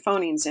have two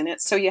phonemes in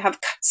it. So you have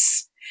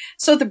ks.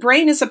 So the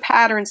brain is a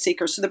pattern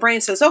seeker. So the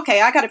brain says,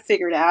 okay, I got to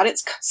figure it out.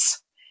 It's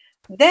ks.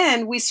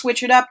 Then we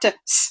switch it up to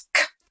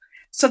sk.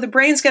 So the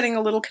brain's getting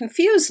a little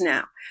confused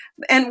now.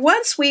 And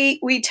once we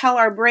tell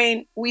our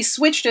brain we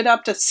switched it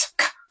up to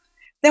sk,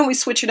 then we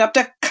switch it up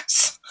to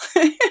ks.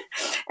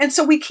 And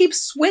so we keep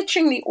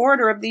switching the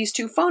order of these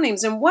two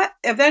phonemes. And what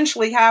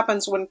eventually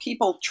happens when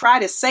people try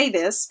to say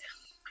this,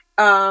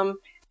 and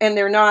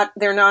they're not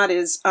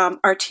as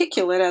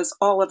articulate as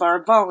all of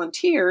our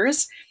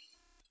volunteers,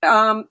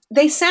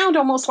 they sound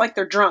almost like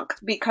they're drunk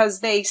because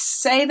they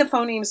say the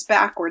phonemes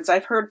backwards.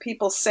 I've heard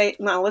people say,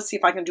 now let's see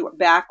if I can do it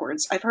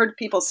backwards. I've heard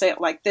people say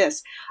it like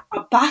this: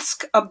 a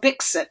busk of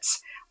bixits,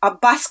 a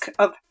busk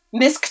of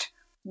miskt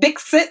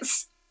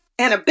bixits,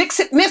 and a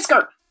bixit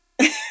misker.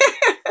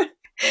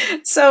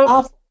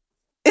 So,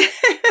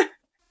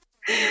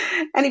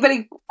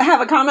 anybody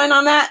have a comment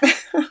on that?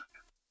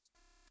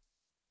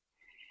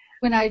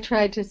 When I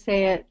tried to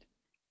say it,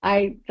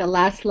 the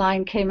last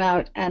line came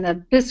out, and a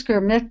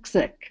bisker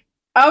mixic.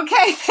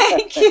 Okay,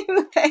 thank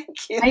you,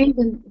 thank you. I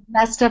even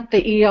messed up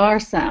the ER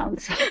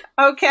sounds.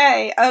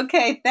 Okay,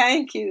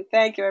 thank you,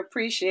 I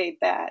appreciate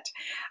that.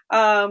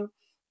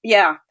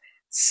 Yeah,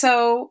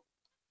 so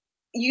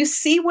you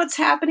see what's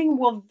happening?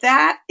 Well,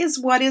 that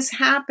is what is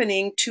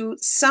happening to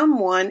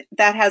someone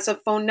that has a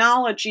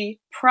phonology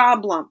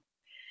problem.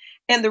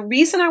 And the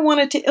reason I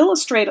wanted to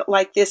illustrate it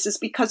like this is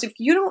because if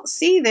you don't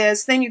see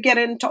this, then you get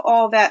into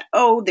all that,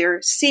 oh,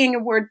 they're seeing a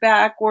word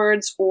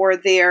backwards, or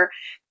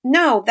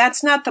no,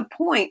 that's not the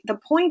point. The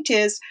point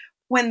is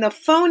when the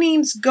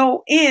phonemes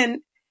go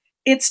in,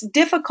 it's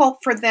difficult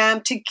for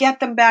them to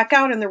get them back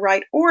out in the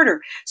right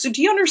order. So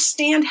do you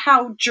understand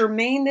how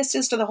germane this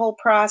is to the whole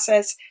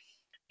process?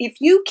 If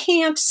you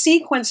can't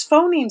sequence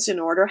phonemes in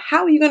order,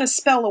 how are you going to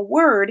spell a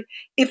word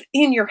if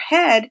in your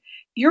head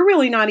you're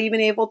really not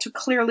even able to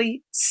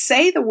clearly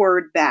say the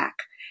word back?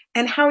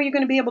 And how are you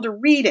going to be able to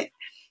read it?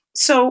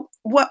 So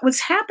what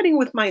was happening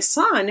with my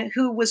son,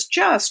 who was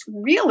just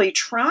really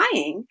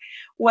trying,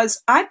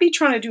 was I'd be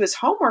trying to do his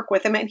homework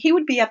with him, and he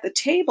would be at the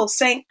table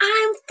saying,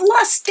 I'm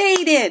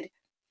flustated.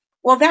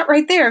 Well, that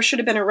right there should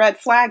have been a red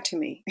flag to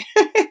me.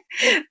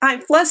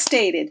 I'm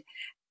flustated.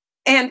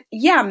 And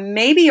yeah,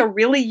 maybe a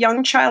really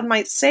young child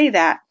might say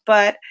that,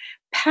 but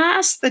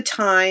past the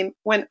time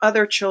when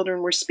other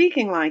children were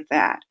speaking like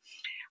that.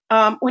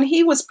 When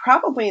he was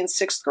probably in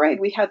 6th grade,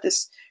 we had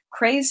this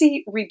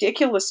crazy,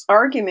 ridiculous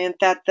argument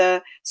that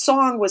the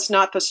song was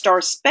not the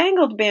Star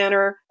Spangled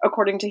Banner.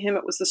 According to him,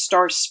 it was the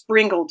Star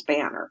Springled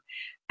Banner.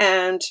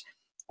 And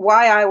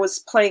why I was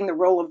playing the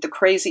role of the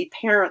crazy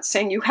parent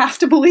saying, you have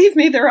to believe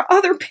me, there are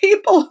other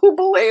people who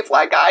believe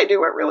like I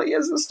do. It really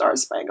is the Star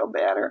Spangled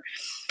Banner.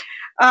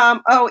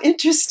 Oh,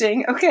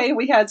 interesting. Okay,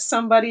 we had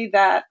somebody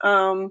that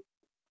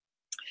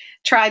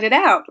tried it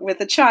out with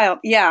a child.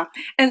 Yeah.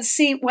 And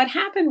see, what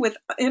happened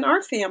in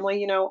our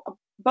family,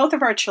 both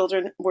of our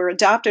children were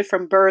adopted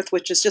from birth,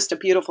 which is just a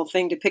beautiful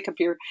thing to pick up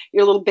your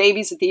little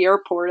babies at the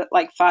airport at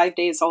like 5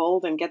 days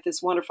old and get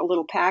this wonderful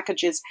little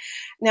packages.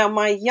 Now,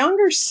 my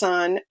younger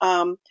son,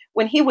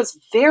 when he was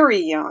very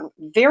young,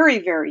 very,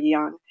 very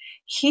young,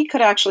 he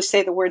could actually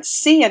say the word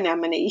sea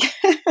anemone.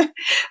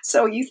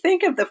 So you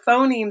think of the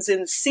phonemes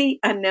in sea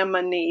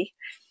anemone.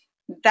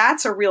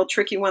 That's a real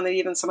tricky one that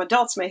even some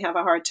adults may have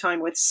a hard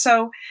time with.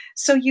 So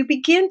you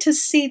begin to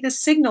see the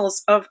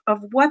signals of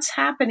what's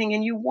happening,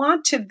 and you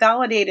want to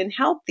validate and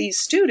help these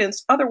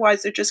students.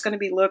 Otherwise, they're just going to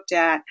be looked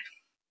at,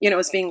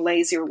 as being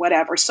lazy or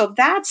whatever. So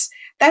that's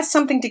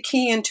something to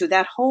key into.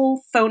 That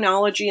whole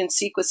phonology and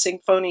sequencing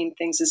phoneme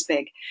things is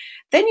big.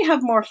 Then you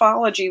have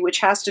morphology, which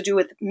has to do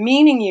with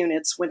meaning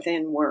units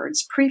within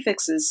words,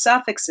 prefixes,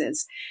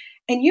 suffixes.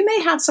 And you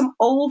may have some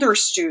older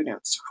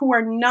students who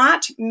are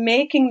not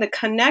making the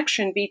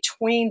connection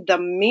between the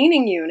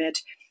meaning unit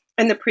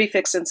and the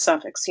prefix and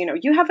suffix.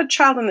 You have a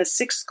child in the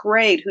 6th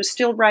grade who's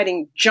still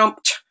writing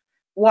jumped,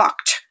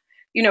 walked,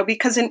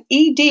 because an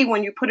ED,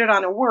 when you put it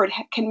on a word,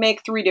 can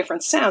make 3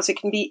 different sounds. It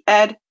can be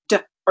ed, d,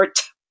 or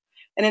t.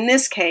 And in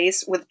this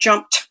case, with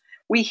jumped,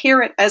 we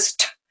hear it as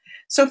t.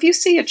 So if you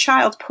see a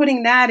child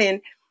putting that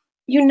in,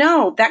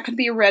 that could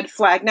be a red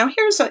flag. Now,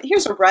 here's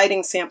a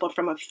writing sample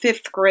from a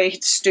 5th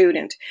grade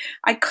student.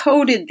 I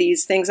coded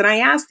these things, and I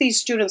asked these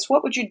students,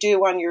 what would you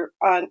do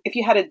if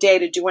you had a day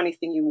to do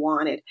anything you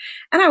wanted?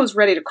 And I was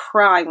ready to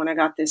cry when I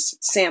got this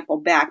sample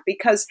back,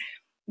 because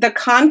the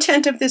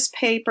content of this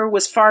paper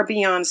was far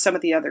beyond some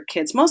of the other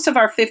kids. Most of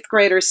our 5th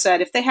graders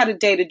said if they had a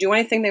day to do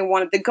anything they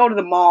wanted, they'd go to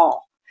the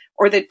mall,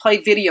 or they'd play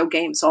video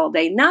games all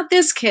day. Not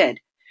this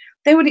kid.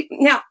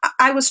 Now,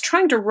 I was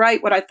trying to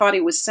write what I thought he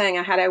was saying.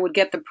 I would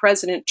get the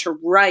president to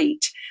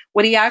write.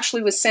 What he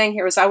actually was saying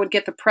here is I would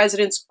get the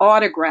president's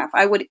autograph.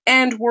 I would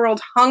end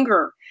world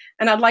hunger.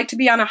 And I'd like to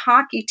be on a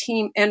hockey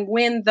team and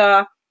win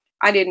I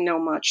didn't know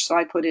much, so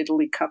I put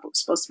Italy Cup. It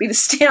was supposed to be the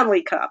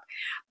Stanley Cup.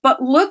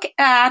 But look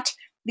at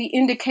the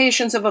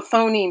indications of a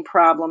phoneme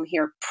problem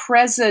here.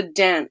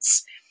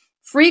 Presidents.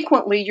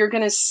 frequently you're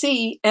going to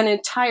see an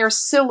entire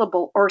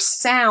syllable or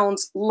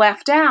sounds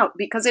left out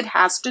because it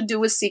has to do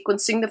with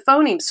sequencing the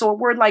phonemes. So a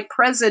word like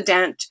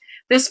president,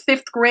 this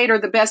fifth grader,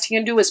 the best he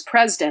can do is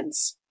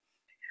presidents.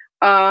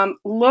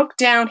 Look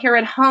down here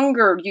at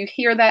hunger. You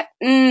hear that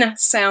n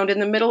sound in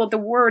the middle of the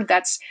word.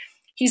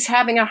 He's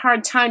having a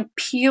hard time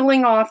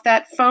peeling off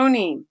that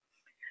phoneme.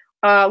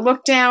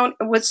 Look down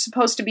at what's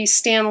supposed to be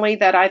Stanley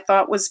that I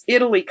thought was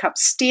Italy cup.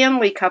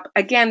 Stanley cup.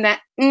 Again,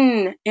 that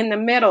n in the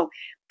middle.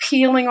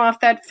 Peeling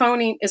off that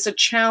phoneme is a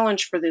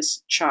challenge for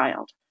this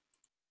child.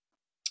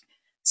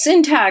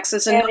 Syntax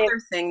is another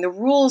thing. The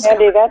rules.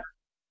 Andy, that's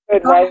a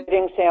good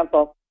writing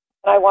sample.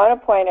 And I want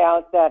to point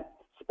out that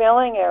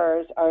spelling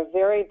errors are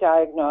very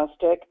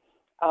diagnostic,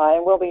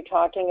 and we'll be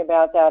talking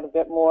about that a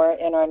bit more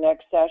in our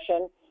next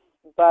session.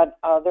 But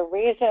the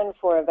reason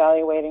for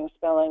evaluating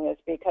spelling is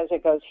because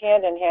it goes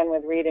hand in hand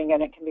with reading,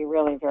 and it can be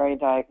really very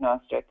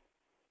diagnostic.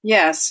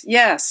 Yes,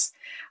 yes.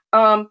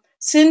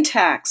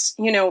 Syntax,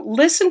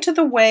 listen to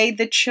the way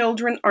the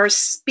children are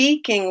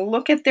speaking.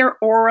 Look at their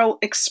oral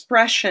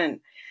expression.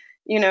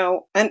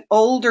 An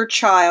older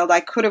child, I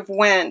could have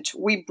went,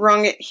 we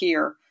brung it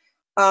here.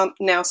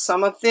 Now,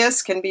 some of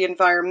this can be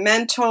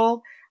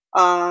environmental.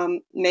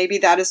 Maybe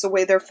that is the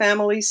way their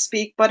families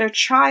speak. But a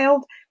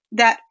child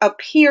that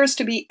appears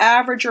to be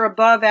average or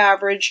above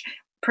average,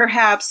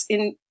 perhaps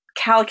in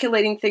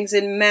calculating things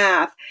in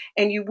math,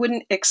 and you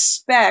wouldn't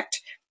expect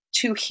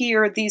to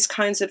hear these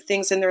kinds of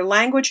things in their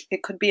language,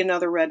 it could be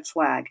another red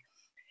flag.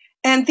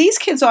 And these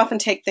kids often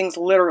take things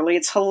literally.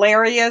 It's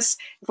hilarious.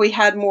 If we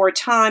had more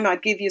time,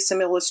 I'd give you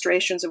some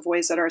illustrations of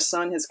ways that our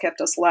son has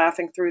kept us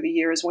laughing through the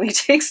years when he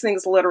takes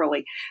things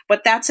literally.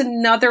 But that's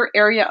another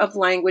area of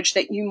language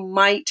that you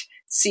might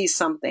see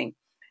something.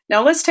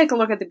 Now let's take a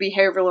look at the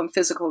behavioral and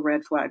physical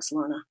red flags,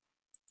 Lorna.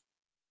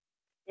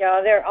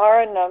 Yeah, there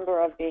are a number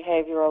of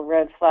behavioral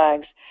red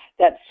flags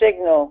that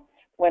signal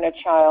when a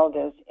child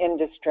is in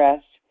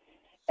distress.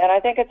 And I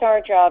think it's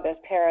our job as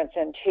parents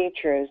and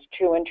teachers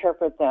to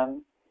interpret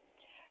them.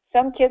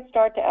 Some kids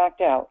start to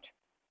act out.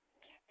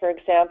 For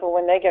example,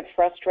 when they get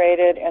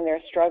frustrated and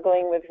they're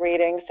struggling with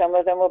reading, some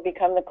of them will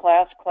become the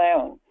class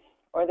clown,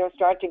 or they'll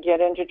start to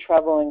get into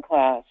trouble in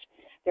class.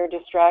 They're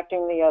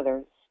distracting the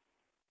others.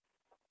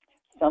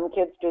 Some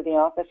kids do the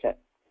opposite.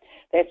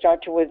 They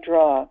start to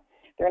withdraw.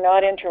 They're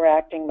not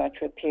interacting much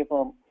with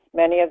people.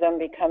 Many of them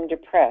become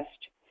depressed.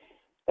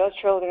 Those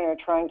children are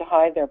trying to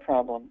hide their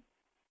problem.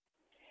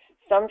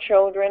 Some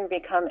children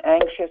become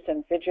anxious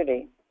and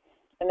fidgety,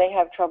 and they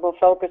have trouble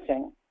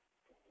focusing.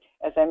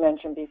 As I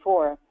mentioned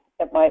before,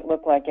 it might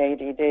look like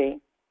ADD.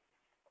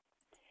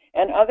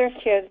 And other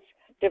kids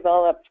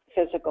develop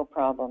physical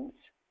problems.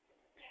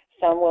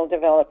 Some will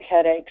develop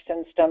headaches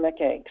and stomach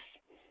aches.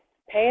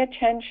 Pay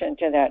attention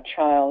to that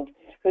child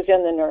who's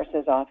in the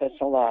nurse's office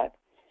a lot,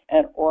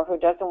 or who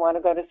doesn't want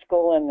to go to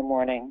school in the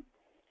morning.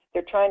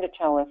 They're trying to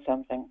tell us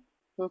something.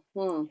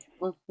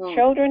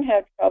 Children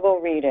have trouble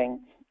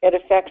reading. It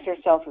affects their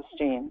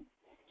self-esteem.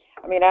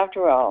 I mean,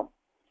 after all,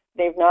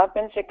 they've not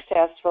been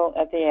successful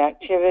at the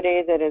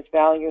activity that is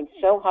valued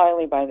so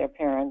highly by their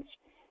parents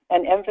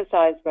and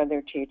emphasized by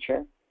their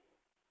teacher.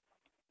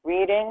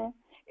 Reading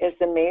is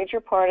the major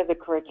part of the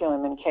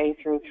curriculum in K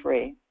through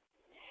 3,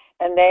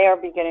 and they are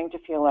beginning to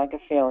feel like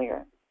a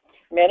failure.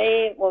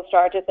 Many will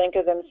start to think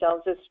of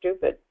themselves as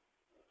stupid.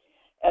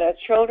 And as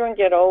children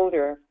get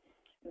older,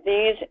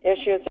 these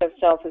issues of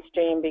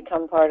self-esteem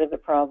become part of the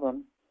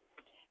problem,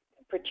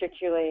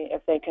 particularly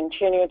if they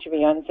continue to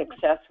be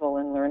unsuccessful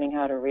in learning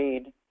how to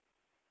read.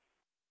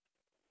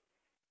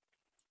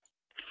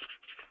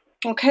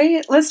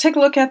 Okay, let's take a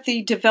look at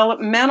the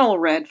developmental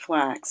red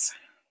flags.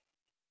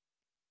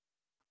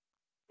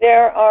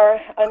 There are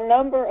a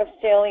number of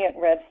salient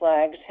red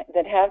flags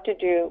that have to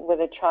do with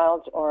a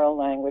child's oral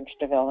language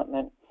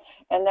development,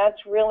 and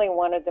that's really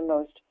one of the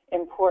most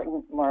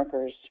important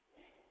markers.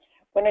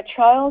 When a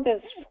child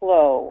is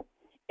slow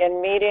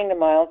in meeting the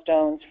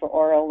milestones for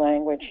oral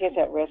language, he's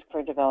at risk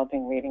for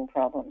developing reading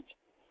problems.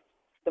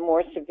 The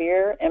more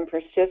severe and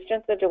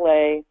persistent the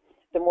delay,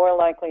 the more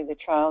likely the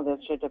child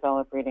is to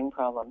develop reading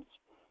problems.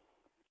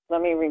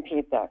 Let me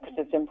repeat that because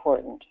it's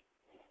important.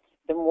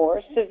 The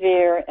more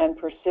severe and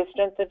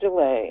persistent the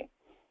delay,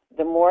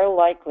 the more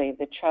likely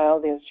the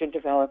child is to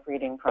develop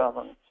reading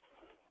problems.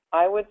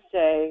 I would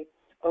say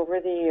over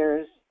the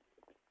years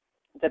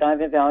that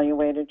I've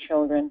evaluated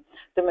children,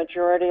 the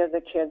majority of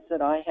the kids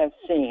that I have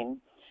seen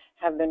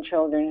have been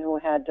children who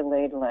had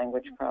delayed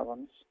language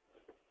problems.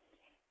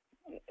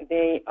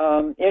 The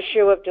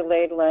issue of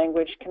delayed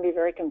language can be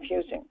very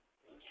confusing,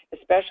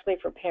 especially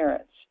for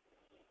parents,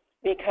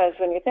 because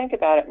when you think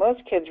about it,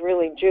 most kids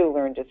really do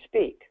learn to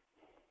speak.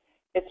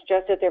 It's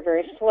just that they're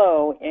very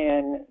slow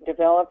in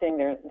developing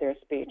their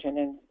speech and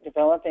in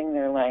developing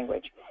their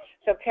language.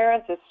 So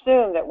parents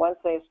assume that once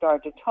they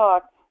start to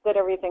talk, that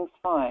everything's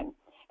fine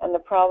and the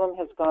problem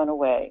has gone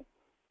away.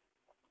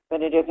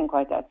 But it isn't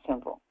quite that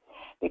simple.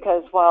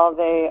 Because while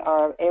they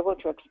are able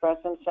to express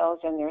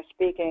themselves in their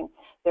speaking,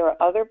 there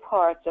are other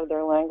parts of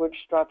their language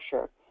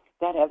structure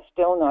that have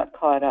still not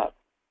caught up.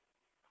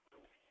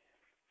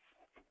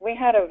 we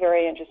had a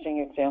very interesting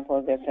example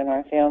of this in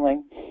our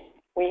family.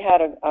 We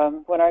had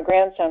when our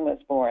grandson was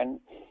born,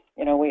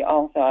 you know, we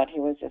all thought he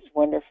was this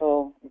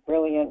wonderful,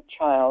 brilliant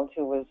child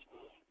who was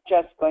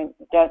just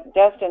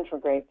destined for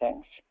great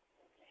things.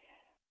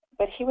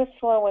 But he was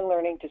slow in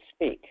learning to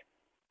speak.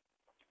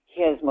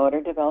 His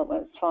motor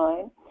development was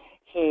fine.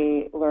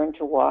 He learned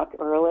to walk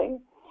early.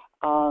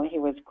 He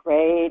was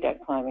great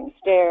at climbing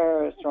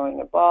stairs, throwing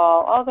the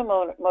ball. All the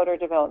motor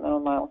developmental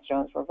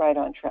milestones were right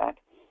on track.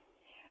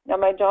 Now,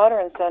 my daughter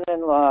and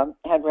son-in-law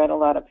had read a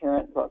lot of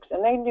parent books,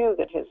 and they knew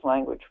that his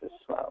language was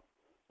slow.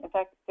 In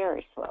fact,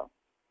 very slow.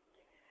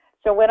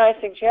 So when I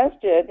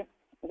suggested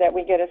that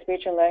we get a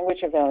speech and language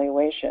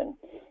evaluation,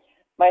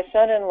 my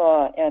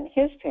son-in-law and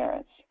his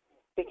parents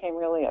became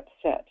really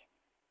upset.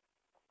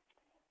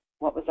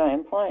 What was I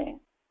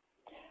implying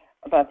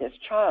about this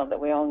child that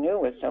we all knew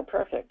was so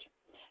perfect?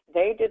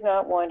 They did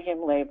not want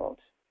him labeled.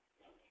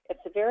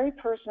 It's a very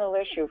personal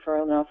issue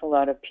for an awful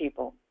lot of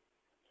people.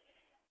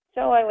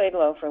 So I laid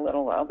low for a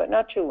little while, but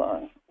not too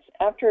long.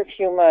 After a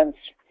few months,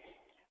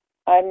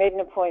 I made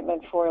an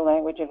appointment for a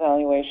language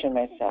evaluation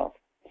myself.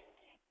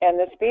 And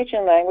the speech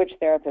and language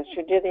therapist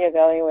who did the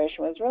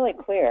evaluation was really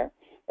clear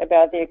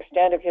about the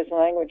extent of his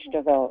language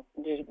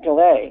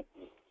delay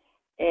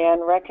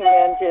and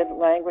recommended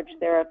language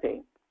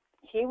therapy.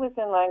 He was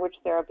in language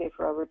therapy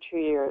for over 2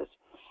 years,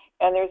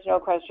 and there's no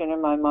question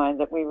in my mind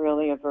that we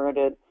really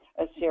averted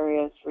a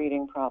serious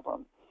reading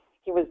problem.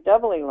 He was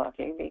doubly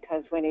lucky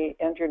because when he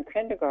entered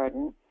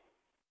kindergarten,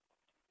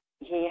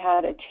 he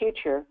had a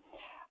teacher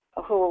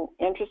who,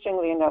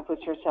 interestingly enough, was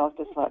herself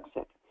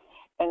dyslexic.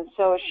 And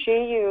so she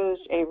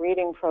used a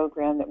reading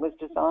program that was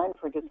designed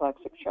for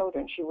dyslexic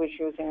children. She was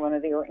using one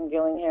of the Orton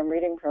Gillingham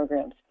reading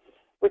programs,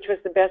 which was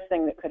the best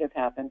thing that could have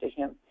happened to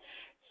him.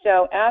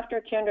 So after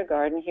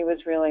kindergarten, he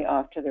was really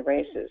off to the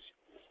races.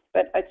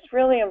 But it's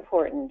really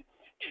important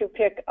to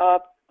pick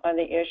up on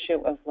the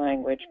issue of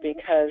language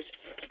because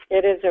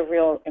it is a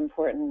real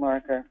important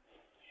marker.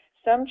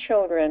 Some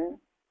children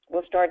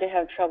will start to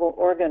have trouble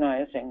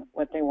organizing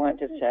what they want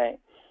to say.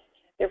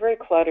 They're very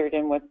cluttered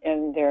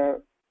in their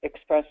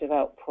expressive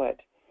output,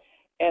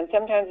 and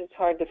sometimes it's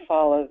hard to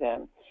follow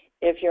them.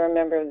 If you're a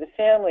member of the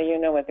family, you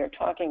know what they're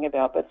talking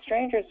about, but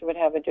strangers would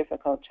have a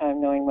difficult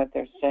time knowing what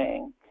they're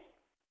saying.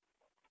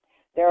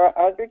 There are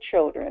other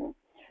children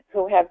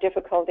who have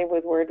difficulty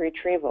with word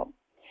retrieval,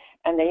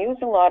 and they use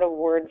a lot of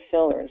word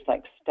fillers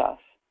like stuff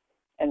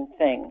and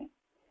thing.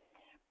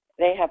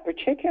 They have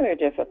particular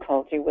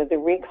difficulty with the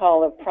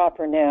recall of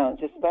proper nouns,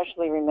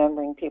 especially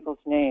remembering people's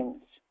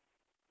names.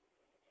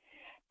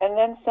 And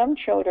then some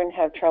children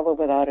have trouble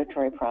with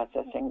auditory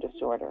processing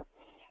disorder.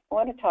 I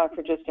want to talk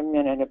for just a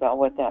minute about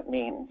what that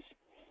means.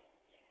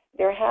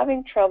 They're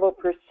having trouble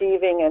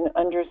perceiving and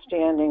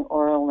understanding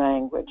oral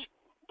language,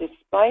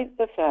 despite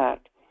the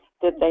fact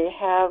that they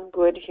have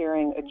good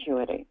hearing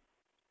acuity.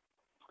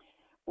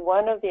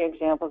 One of the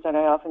examples that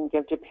I often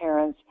give to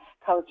parents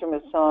comes from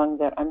a song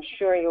that I'm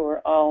sure you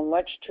were all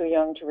much too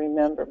young to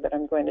remember, but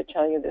I'm going to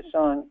tell you the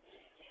song.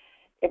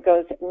 It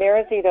goes,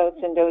 "Mares eat oats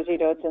and does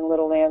eat oats and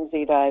little lambs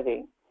eat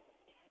ivy."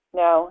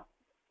 Now,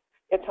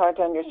 it's hard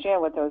to understand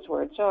what those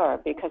words are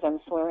because I'm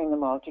slurring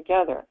them all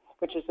together,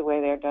 which is the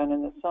way they're done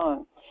in the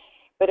song.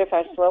 But if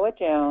I slow it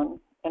down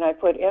and I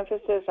put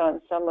emphasis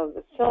on some of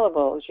the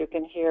syllables, you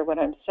can hear what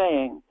I'm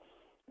saying.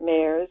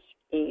 Mares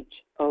eat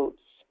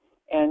oats,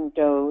 and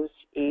does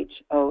eat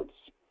oats,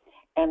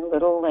 and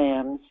little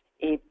lambs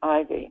eat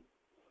ivy.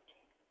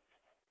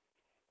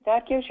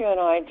 That gives you an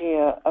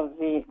idea of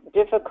the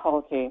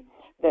difficulty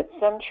that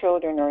some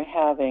children are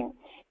having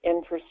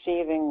in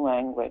perceiving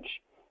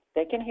language.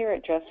 They can hear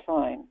it just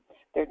fine.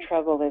 Their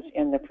trouble is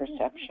in the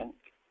perception.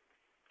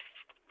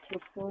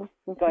 Go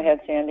ahead,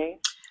 Sandy.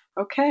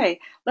 Okay,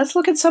 let's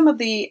look at some of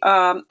the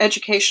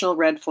educational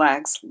red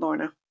flags,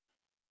 Lorna.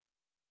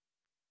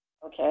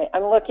 Okay,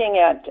 I'm looking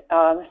at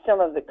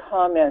some of the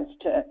comments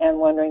and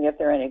wondering if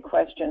there are any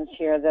questions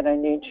here that I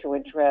need to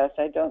address.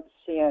 I don't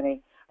see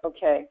any.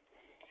 Okay.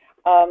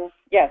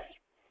 Yes,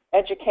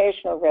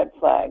 educational red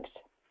flags.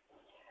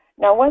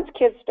 Now, once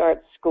kids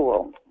start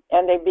school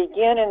and they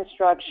begin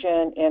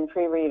instruction in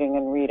pre-reading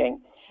and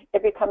reading,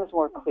 it becomes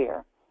more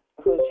clear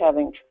who's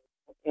having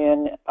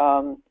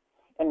trouble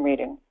in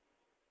reading.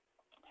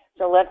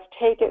 So let's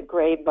take it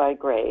grade by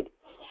grade.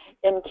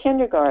 In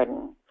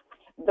kindergarten,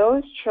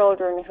 those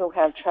children who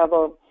have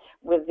trouble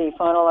with the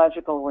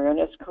phonological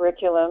awareness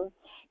curriculum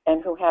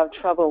and who have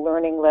trouble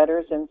learning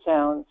letters and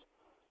sounds,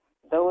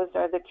 those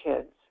are the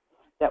kids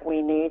that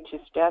we need to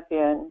step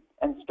in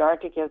and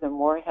start to give them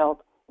more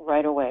help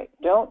right away.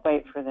 Don't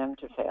wait for them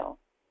to fail.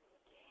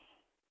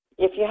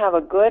 If you have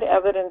a good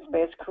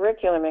evidence-based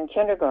curriculum in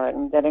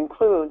kindergarten that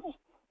includes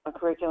a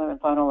curriculum in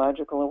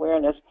phonological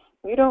awareness,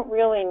 you don't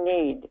really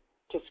need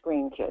to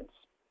screen kids.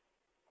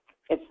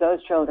 It's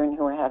those children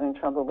who are having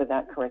trouble with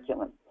that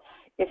curriculum.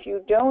 If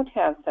you don't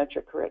have such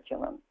a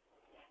curriculum,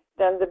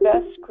 then the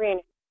best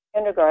screening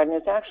in kindergarten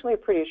is actually a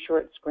pretty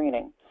short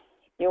screening.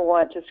 You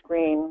want to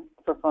screen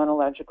for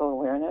phonological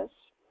awareness.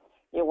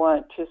 You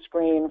want to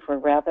screen for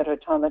rapid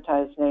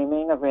automatized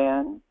naming, a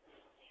RAN.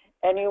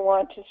 and you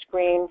want to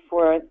screen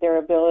for their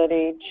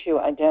ability to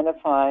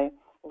identify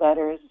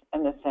letters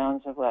and the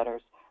sounds of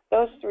letters.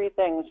 Those three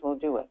things will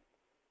do it.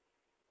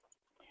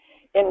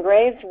 In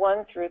grades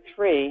 1 through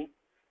 3,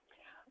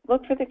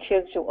 look for the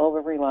kids who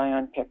over-rely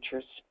on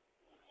pictures.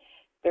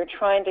 They're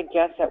trying to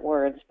guess at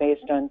words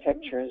based on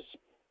pictures,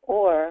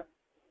 or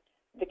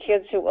the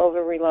kids who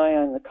over-rely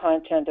on the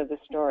content of the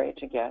story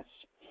to guess.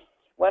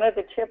 One of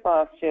the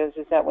tip-offs is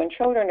that when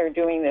children are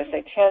doing this,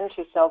 they tend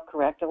to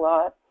self-correct a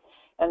lot,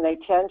 and they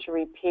tend to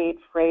repeat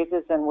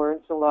phrases and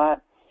words a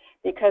lot,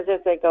 because as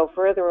they go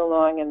further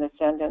along in the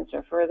sentence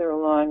or further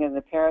along in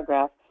the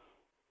paragraph,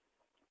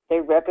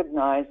 they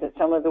recognize that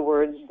some of the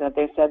words that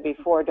they said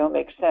before don't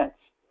make sense.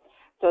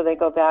 So they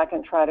go back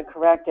and try to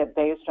correct it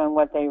based on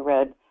what they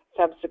read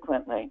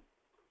subsequently.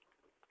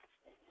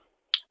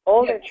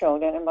 Older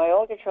children, and by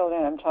older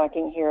children I'm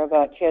talking here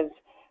about kids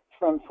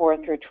from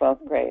 4th through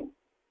 12th grade,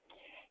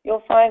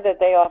 you'll find that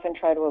they often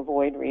try to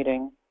avoid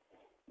reading.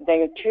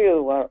 They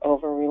too are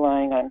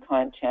over-relying on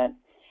content,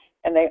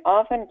 and they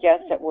often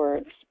guess at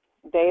words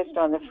based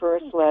on the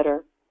first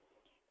letter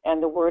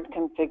and the word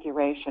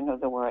configuration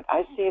of the word.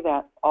 I see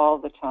that all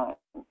the time.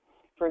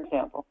 For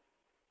example,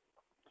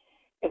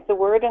 if the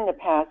word in the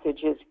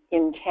passage is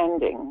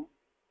intending,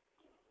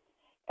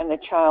 and the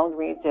child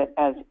reads it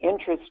as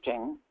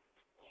interesting,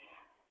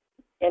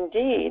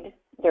 indeed,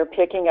 they're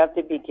picking up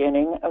the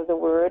beginning of the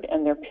word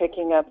and they're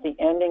picking up the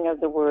ending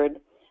of the word.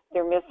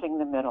 They're missing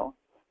the middle.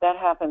 That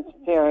happens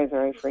very,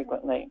 very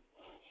frequently.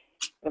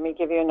 Let me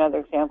give you another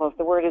example. If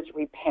the word is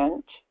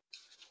repent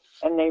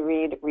and they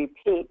read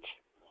repeat,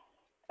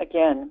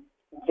 again,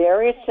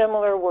 very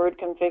similar word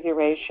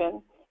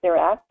configuration. They're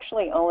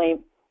actually only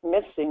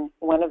missing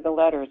one of the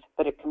letters,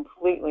 but it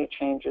completely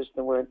changes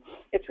the word.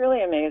 It's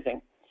really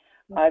amazing.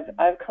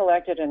 I've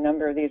collected a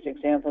number of these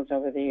examples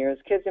over the years.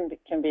 Kids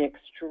can be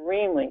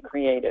extremely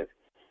creative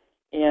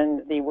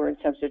in the word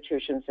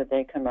substitutions that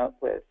they come up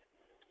with.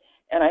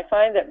 And I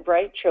find that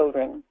bright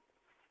children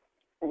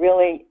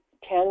really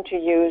tend to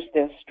use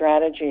this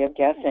strategy of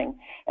guessing,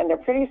 and they're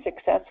pretty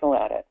successful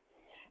at it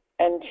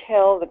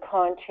until the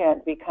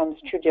content becomes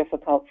too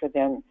difficult for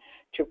them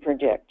to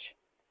predict.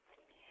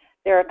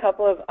 There are a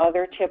couple of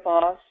other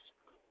tip-offs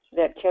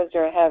that kids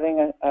are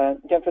having a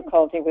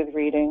difficulty with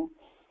reading.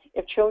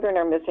 If children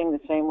are missing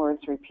the same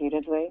words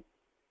repeatedly,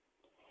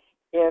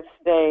 if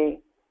they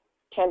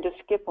tend to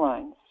skip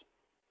lines,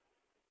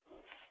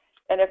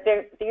 and if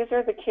these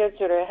are the kids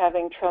that are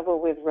having trouble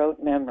with rote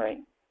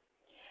memory.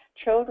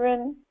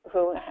 Children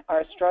who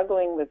are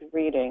struggling with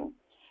reading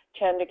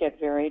tend to get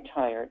very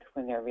tired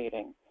when they're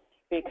reading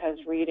because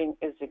reading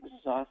is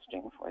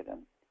exhausting for them.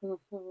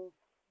 Mm-hmm.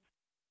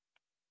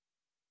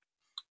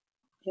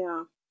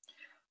 Yeah.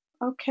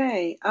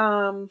 Okay.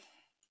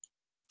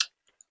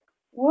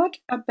 What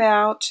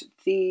about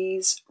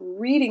these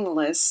reading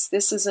lists?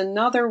 This is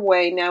another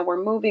way. Now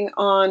we're moving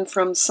on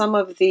from some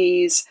of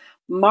these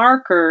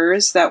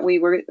markers that we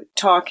were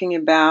talking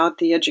about,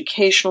 the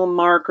educational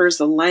markers,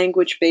 the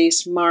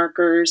language-based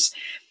markers.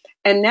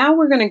 And now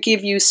we're going to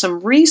give you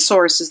some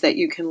resources that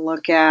you can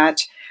look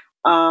at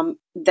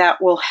that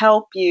will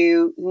help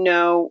you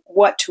know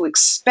what to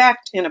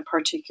expect in a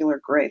particular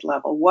grade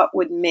level, what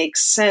would make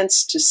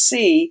sense to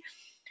see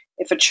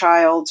if a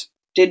child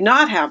did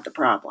not have the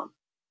problem.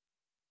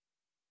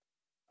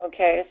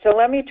 Okay, so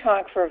let me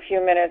talk for a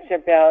few minutes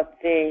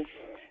about the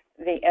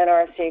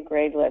NRC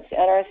grade list.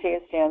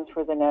 NRC stands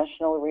for the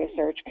National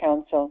Research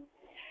Council,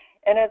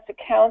 and it's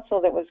a council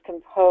that was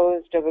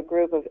composed of a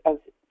group of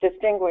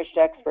distinguished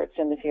experts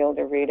in the field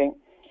of reading,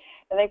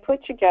 and they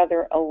put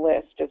together a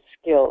list of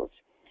skills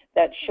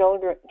that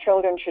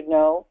children should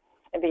know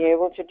and be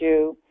able to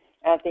do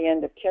at the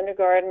end of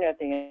kindergarten, at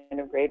the end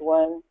of grade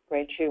 1,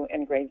 grade 2,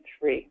 and grade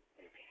 3.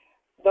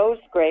 Those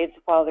grades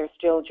while they're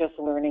still just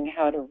learning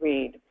how to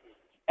read.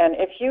 And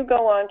if you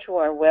go onto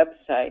our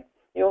website,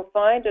 you'll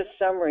find a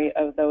summary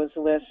of those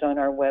lists on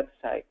our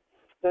website.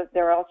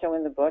 They're also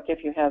in the book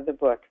if you have the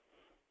book.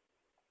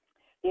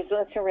 These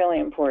lists are really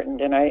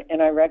important, and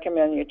I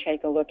recommend you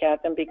take a look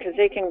at them because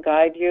they can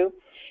guide you.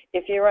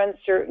 If you're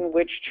uncertain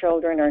which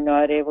children are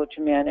not able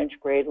to manage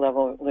grade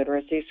level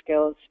literacy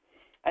skills,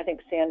 I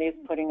think Sandy's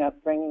bringing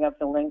up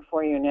the link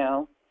for you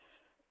now.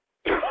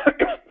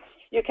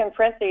 You can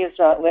print these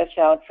lists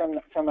out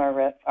from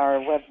our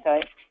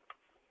website.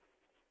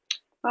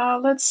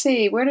 Let's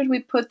see, where did we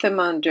put them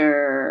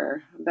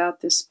under? About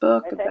this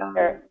book,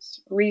 about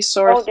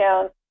resources. Go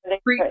down.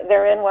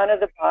 They're in one of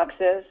the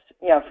boxes.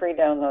 Yeah, free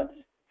downloads.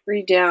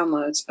 Free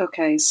downloads.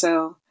 Okay,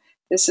 so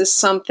this is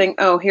something,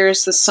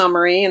 here's the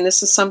summary, and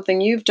this is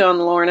something you've done,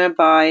 Lorna,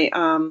 by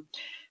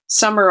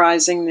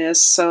summarizing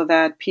this so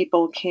that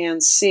people can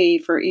see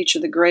for each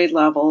of the grade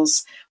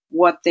levels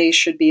what they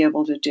should be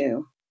able to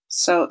do.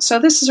 So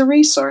this is a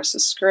resource.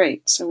 This is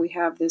great. So we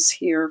have this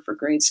here for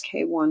grades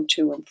K1,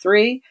 2, and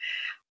 3.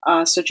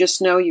 So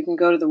just know you can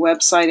go to the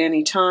website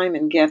anytime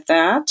and get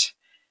that.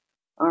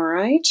 All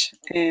right.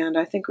 And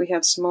I think we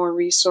have some more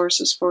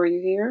resources for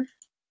you here.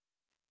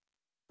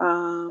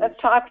 Let's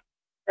talk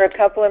for a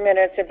couple of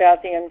minutes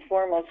about the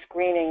informal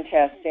screening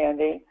test,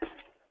 Sandy.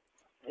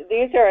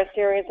 these are a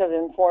series of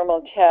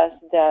informal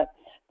tests that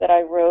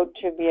I wrote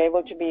to be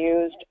able to be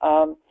used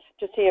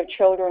to see if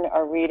children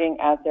are reading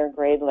at their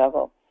grade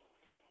level.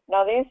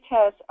 Now, these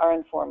tests are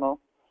informal,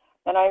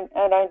 and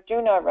I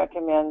do not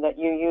recommend that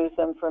you use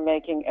them for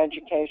making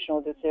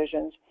educational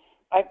decisions.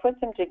 I put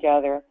them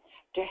together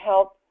to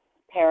help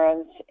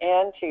parents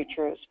and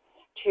teachers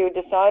to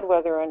decide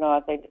whether or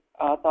not they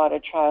thought a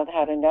child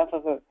had enough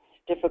of a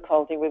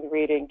difficulty with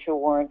reading to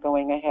warrant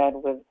going ahead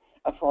with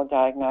a full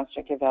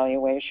diagnostic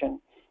evaluation.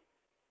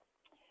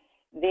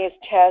 These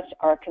tests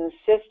are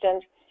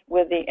consistent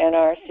with the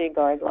NRC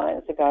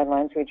guidelines, the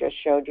guidelines we just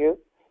showed you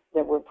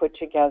that were put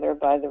together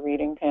by the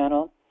reading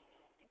panel.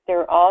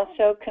 They're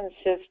also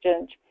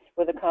consistent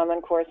with the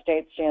Common Core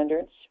state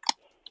standards,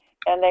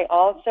 and they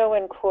also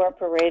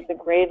incorporate the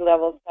grade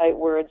level sight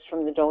words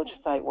from the Dolce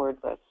sight word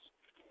list.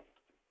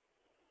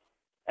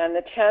 And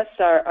the tests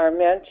are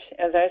meant,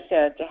 as I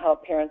said, to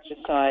help parents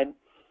decide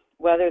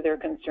whether their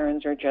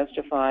concerns are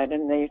justified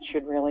and they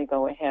should really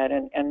go ahead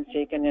and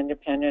seek an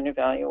independent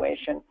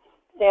evaluation.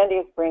 Sandy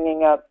is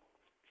bringing up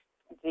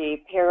the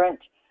parent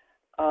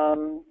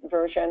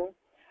version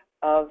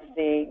of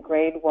the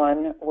grade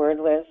 1 word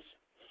list.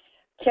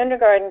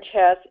 Kindergarten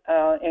tests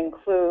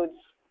includes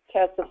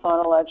tests of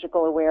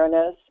phonological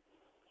awareness,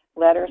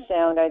 letter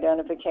sound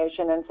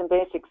identification, and some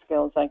basic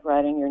skills like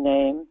writing your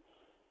name.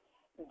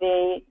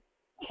 The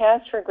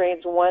tests for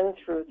grades 1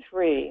 through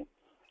 3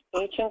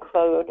 each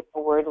include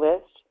a word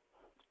list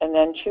and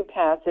then 2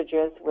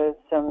 passages with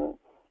some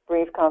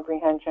brief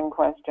comprehension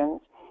questions.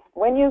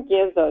 When you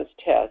give those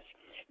tests,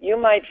 you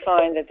might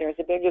find that there's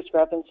a big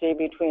discrepancy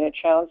between a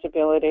child's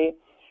ability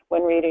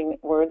when reading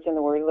words in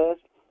the word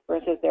list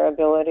versus their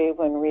ability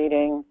when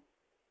reading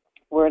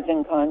words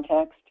in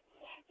context.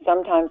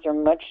 Sometimes they're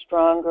much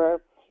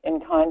stronger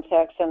in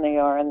context than they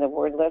are in the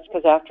word list,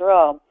 because after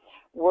all,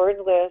 word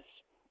lists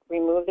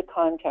remove the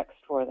context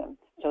for them,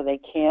 so they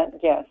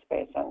can't guess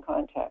based on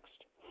context.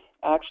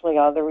 Actually,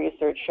 all the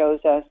research shows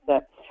us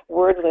that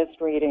word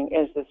list reading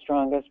is the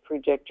strongest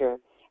predictor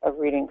of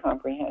reading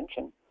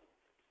comprehension.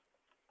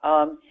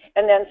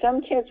 And then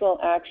some kids will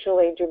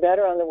actually do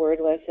better on the word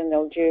list than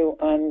they'll do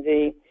on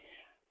the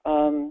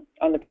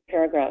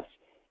paragraphs,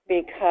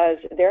 because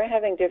they're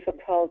having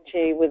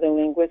difficulty with the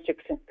linguistic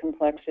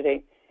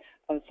complexity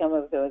of some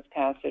of those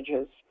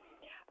passages.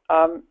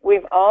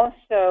 We've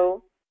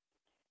also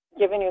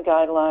given you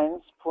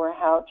guidelines for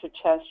how to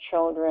test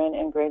children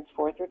in grades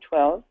 4 through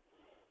 12.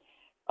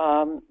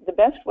 The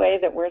best way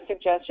that we're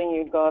suggesting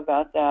you go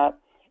about that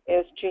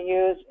is to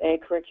use a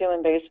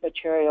curriculum-based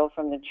material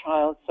from the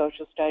child's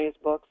social studies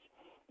books,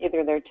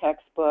 either their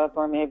textbook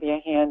or maybe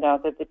a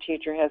handout that the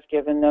teacher has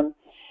given them.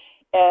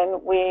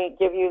 And we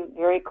give you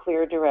very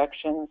clear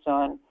directions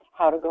on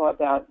how to go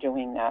about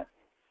doing that.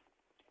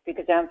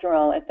 Because after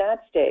all, at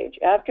that stage,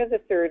 after the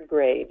 3rd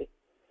grade,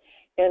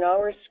 in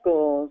our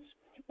schools,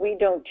 we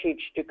don't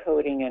teach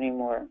decoding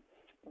anymore.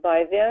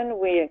 By then,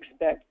 we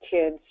expect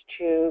kids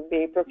to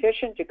be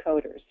proficient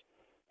decoders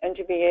and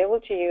to be able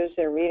to use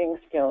their reading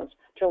skills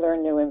to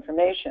learn new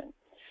information.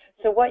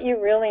 So what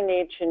you really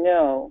need to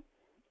know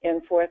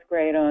in 4th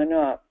grade on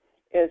up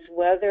is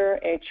whether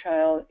a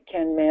child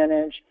can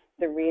manage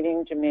the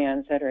reading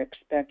demands that are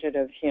expected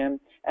of him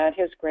at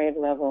his grade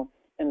level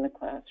in the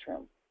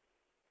classroom.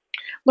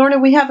 Lorna,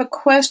 we have a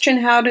question.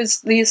 How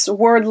does this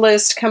word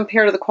list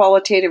compare to the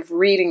qualitative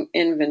reading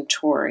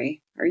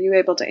inventory? Are you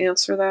able to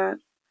answer that?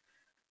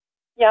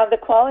 Yeah, the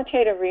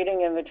qualitative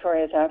reading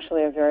inventory is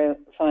actually a very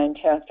fine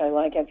test. I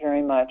like it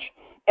very much.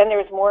 And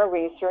there's more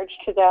research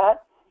to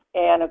that.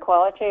 And a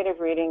qualitative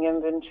reading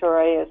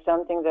inventory is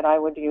something that I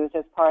would use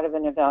as part of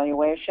an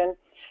evaluation.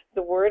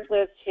 The word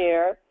lists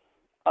here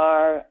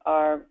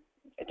are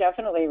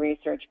definitely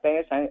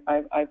research-based.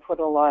 I put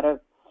a lot of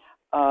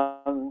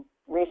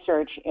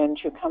research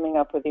into coming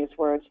up with these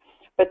words,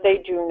 but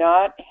they do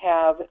not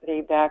have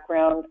the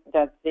background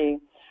that the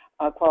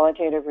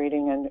qualitative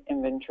reading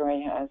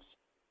inventory has.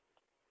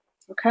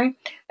 Okay.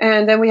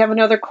 And then we have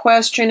another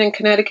question. In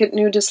Connecticut,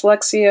 new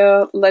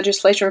dyslexia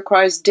legislation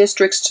requires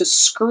districts to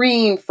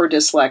screen for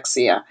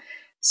dyslexia.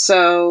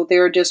 So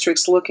there are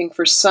districts looking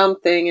for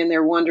something, and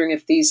they're wondering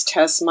if these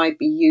tests might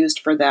be used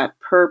for that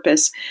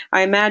purpose.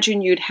 I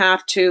imagine you'd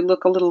have to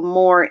look a little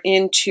more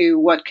into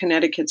what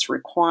Connecticut's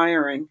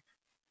requiring.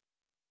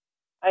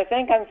 I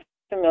think I'm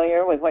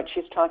familiar with what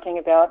she's talking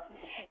about.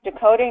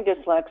 Decoding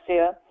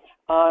Dyslexia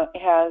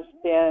has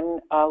been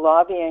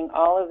lobbying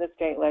all of the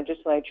state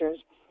legislatures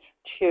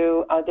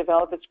to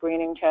develop a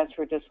screening test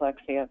for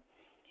dyslexia.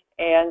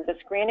 And the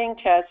screening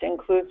test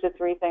includes the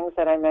 3 things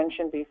that I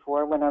mentioned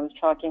before when I was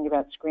talking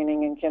about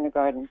screening in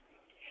kindergarten.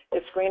 The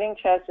screening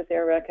test that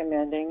they're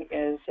recommending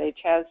is a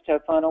test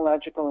of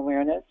phonological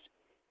awareness,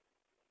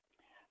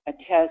 a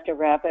test of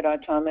rapid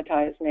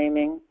automatized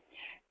naming,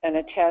 and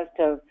a test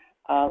of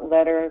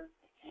letter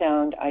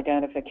sound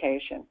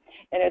identification.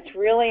 And it's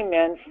really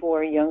meant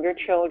for younger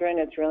children.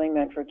 It's really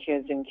meant for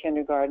kids in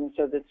kindergarten,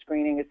 so that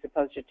screening is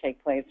supposed to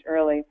take place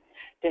early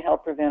to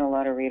help prevent a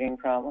lot of reading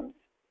problems.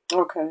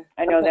 Okay.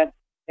 I know that's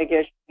a big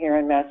issue here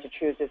in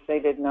Massachusetts. They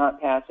did not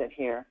pass it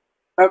here.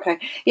 Okay.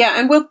 Yeah,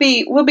 and we'll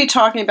be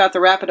talking about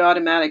the rapid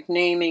automatic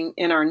naming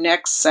in our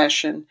next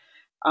session.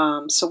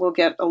 So we'll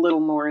get a little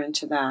more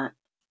into that.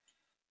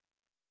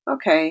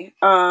 Okay.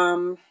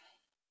 The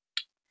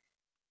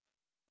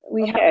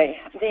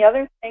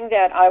other thing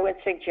that I would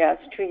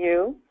suggest to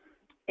you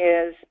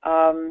is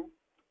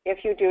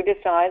if you do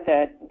decide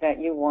that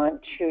you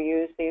want to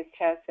use these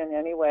tests in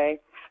any way,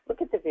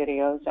 look at the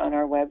videos on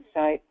our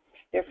website.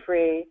 They're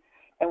free,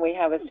 and we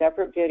have a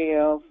separate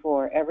video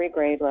for every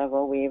grade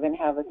level. We even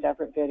have a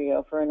separate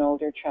video for an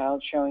older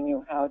child showing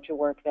you how to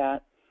work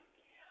that.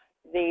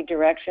 The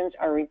directions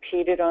are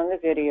repeated on the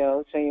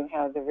video, so you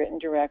have the written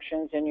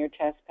directions in your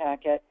test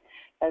packet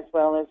as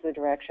well as the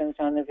directions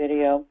on the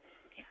video.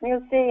 And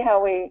you'll see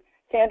how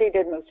Sandy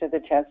did most of the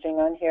testing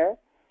on here,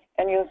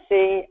 and you'll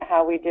see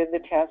how we did the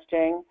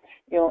testing.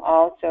 You'll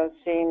also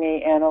see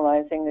me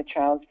analyzing the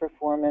child's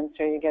performance,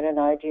 so you get an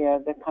idea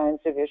of the kinds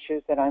of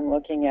issues that I'm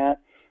looking at.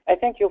 I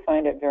think you'll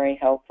find it very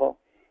helpful.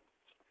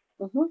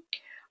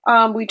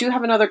 Mm-hmm. We do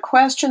have another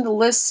question.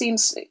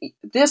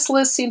 This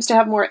list seems to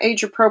have more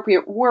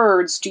age-appropriate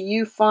words. Do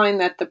you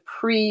find that the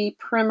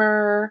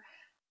pre-primer,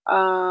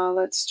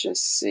 let's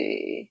just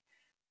see,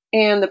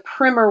 and the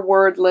primer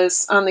word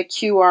lists on the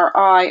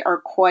QRI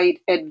are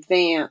quite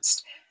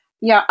advanced?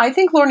 Yeah, I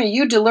think, Lorna,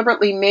 you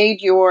deliberately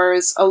made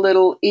yours a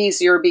little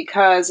easier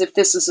because if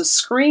this is a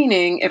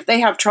screening, if they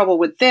have trouble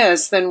with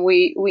this, then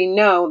we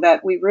know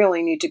that we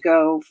really need to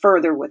go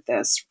further with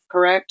this,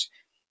 correct?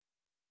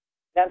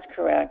 That's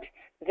correct.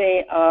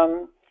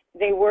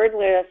 The word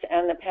list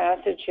and the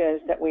passages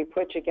that we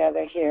put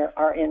together here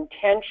are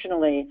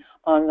intentionally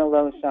on the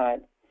low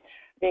side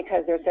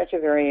because there's such a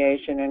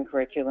variation in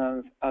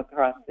curriculum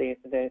across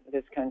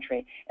this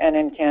country. And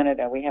in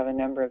Canada, we have a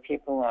number of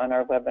people on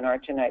our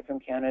webinar tonight from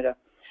Canada.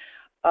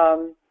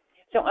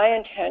 So I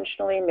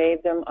intentionally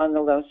made them on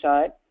the low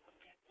side.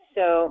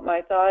 So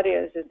my thought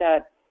is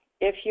that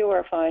if you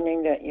are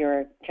finding that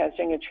you're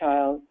testing a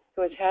child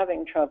who is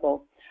having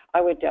trouble,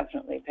 I would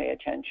definitely pay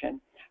attention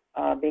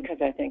because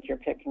I think you're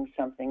picking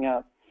something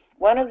up.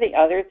 One of the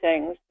other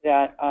things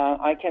that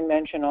I can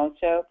mention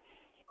also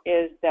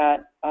is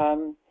that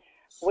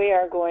we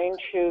are going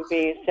to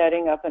be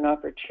setting up an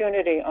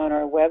opportunity on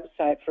our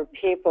website for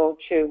people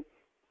to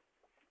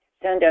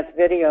send us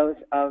videos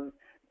of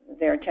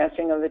their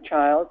testing of the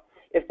child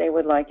if they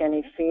would like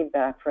any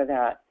feedback for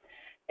that.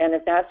 And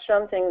if that's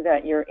something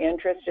that you're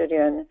interested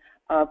in,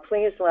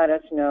 please let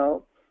us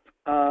know,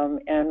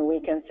 and we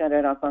can set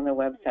it up on the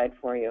website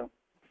for you.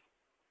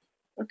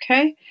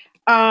 Okay.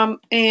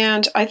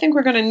 And I think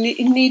we're going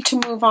to need to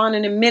move on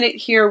in a minute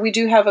here. We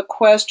do have a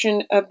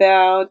question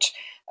about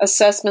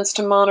assessments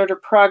to monitor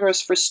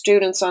progress for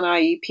students on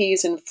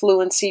IEPs in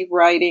fluency,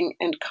 writing,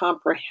 and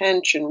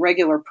comprehension,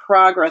 regular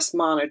progress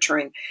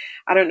monitoring.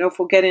 I don't know if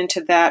we'll get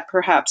into that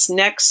perhaps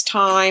next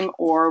time,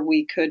 or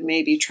we could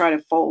maybe try to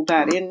fold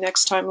that in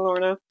next time,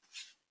 Lorna.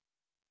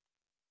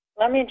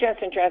 Let me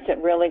just address it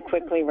really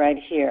quickly right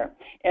here.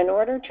 In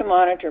order to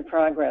monitor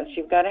progress,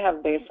 you've got to have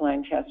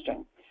baseline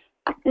testing.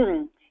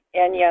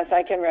 And yes,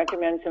 I can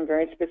recommend some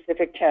very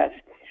specific tests,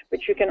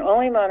 but you can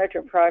only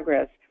monitor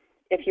progress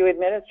if you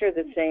administer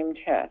the same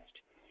test.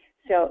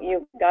 So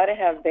you've got to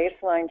have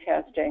baseline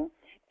testing,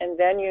 and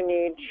then you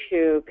need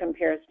to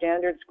compare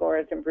standard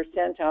scores and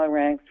percentile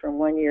ranks from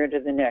one year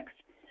to the next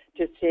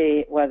to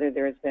see whether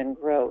there's been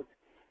growth.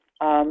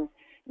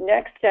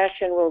 Next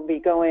session we'll be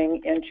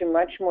going into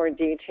much more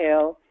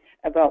detail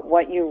about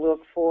what you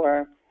look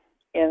for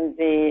in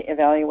the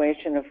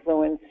evaluation of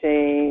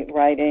fluency,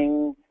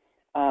 writing,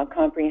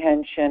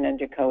 comprehension, and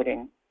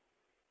decoding.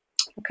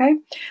 Okay.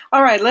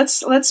 All right.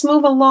 Let's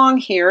move along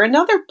here.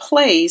 Another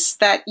place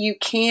that you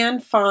can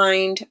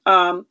find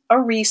a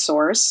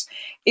resource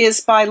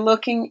is by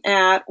looking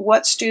at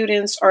what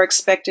students are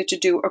expected to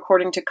do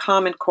according to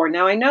Common Core.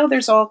 Now, I know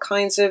there's all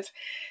kinds of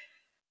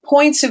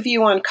points of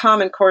view on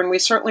Common Core, and we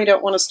certainly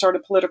don't want to start a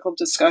political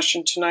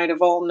discussion tonight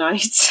of all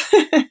nights.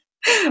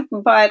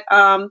 But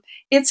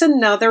it's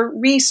another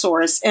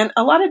resource. And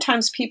a lot of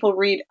times people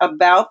read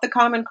about the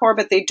Common Core,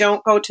 but they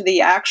don't go to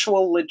the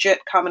actual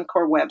legit Common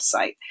Core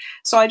website.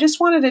 So I just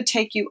wanted to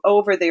take you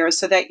over there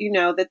so that you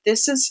know that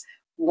this is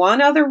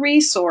one other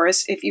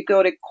resource. If you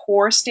go to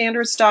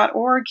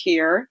corestandards.org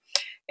here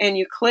and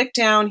you click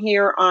down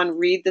here on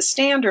Read the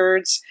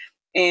Standards,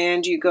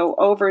 and you go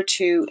over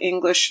to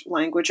English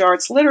Language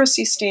Arts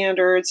Literacy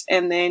Standards,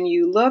 and then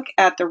you look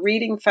at the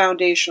reading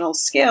foundational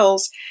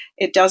skills,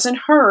 it doesn't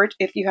hurt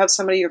if you have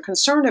somebody you're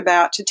concerned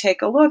about to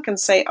take a look and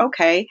say,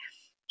 okay,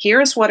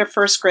 here's what a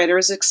first grader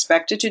is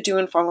expected to do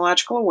in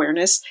phonological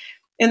awareness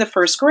in the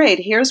first grade.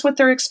 Here's what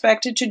they're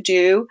expected to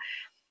do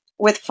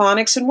with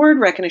phonics and word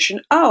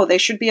recognition. Oh, they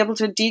should be able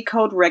to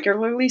decode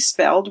regularly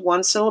spelled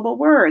one-syllable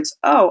words.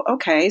 Oh,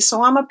 okay,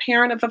 so I'm a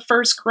parent of a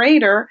first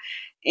grader,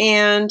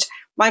 and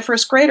my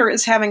first grader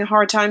is having a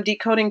hard time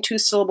decoding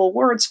two-syllable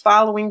words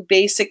following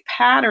basic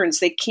patterns.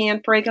 They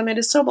can't break them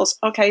into syllables.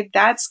 Okay,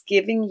 that's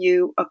giving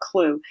you a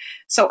clue.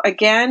 So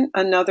again,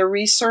 another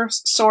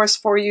resource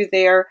for you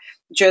there,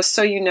 just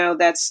so you know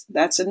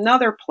that's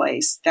another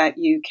place that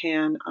you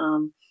can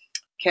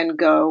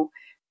go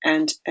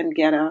and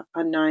get a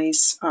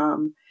nice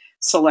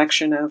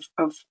selection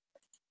of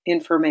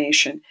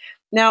information.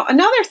 Now,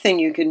 another thing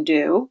you can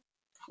do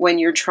when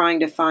you're trying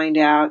to find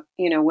out,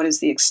 what is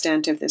the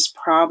extent of this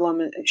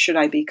problem, should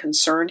I be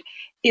concerned,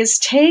 is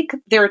take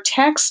their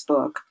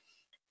textbook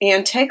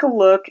and take a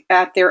look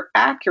at their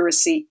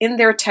accuracy in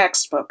their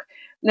textbook.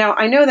 Now,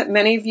 I know that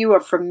many of you are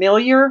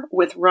familiar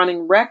with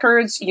running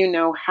records. You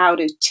know how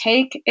to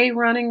take a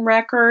running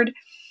record.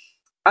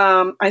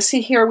 I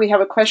see here we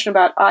have a question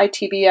about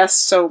ITBS,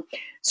 so as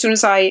soon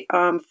as I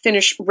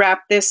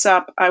wrap this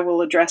up, I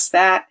will address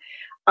that.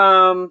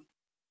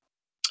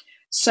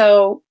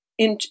 So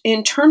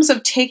in terms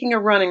of taking a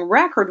running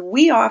record,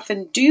 we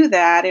often do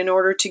that in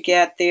order to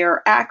get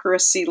their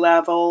accuracy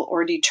level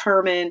or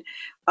determine,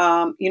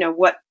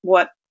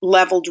 what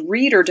leveled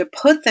reader to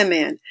put them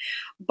in.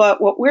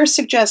 But what we're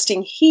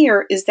suggesting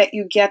here is that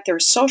you get their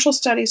social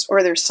studies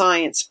or their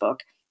science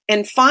book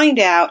and find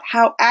out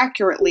how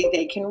accurately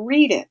they can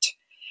read it.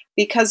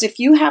 Because if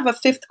you have a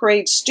 5th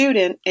grade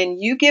student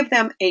and you give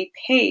them a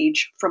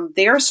page from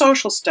their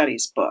social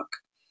studies book,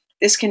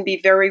 this can be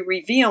very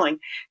revealing.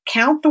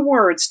 Count the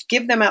words,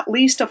 give them at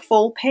least a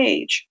full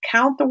page,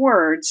 count the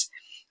words,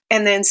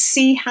 and then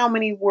see how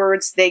many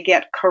words they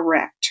get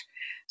correct.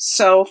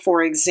 So,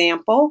 for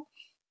example,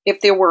 if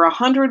there were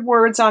 100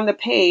 words on the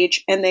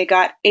page and they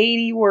got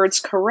 80 words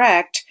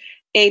correct,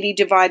 80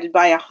 divided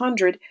by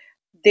 100,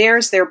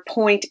 there's their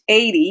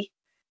 0.80.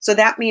 So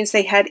that means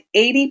they had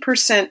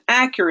 80%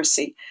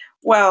 accuracy.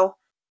 Well,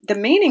 the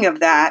meaning of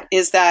that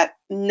is that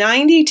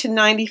 90 to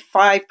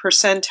 95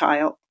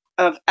 percentile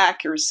of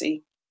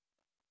accuracy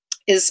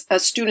is a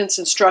student's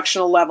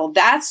instructional level.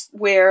 That's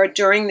where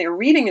during their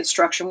reading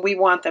instruction we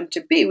want them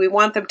to be. We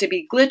want them to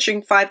be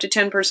glitching 5 to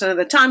 10% of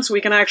the time so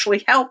we can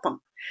actually help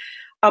them.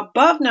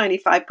 Above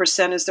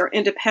 95% is their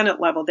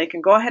independent level. They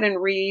can go ahead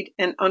and read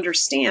and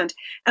understand.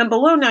 And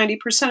below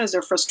 90% is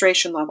their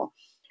frustration level.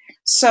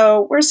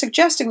 So we're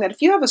suggesting that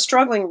if you have a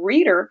struggling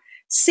reader,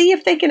 see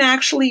if they can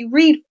actually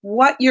read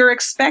what you're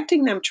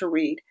expecting them to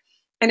read.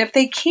 And if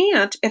they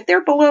can't, if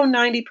they're below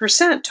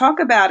 90%, talk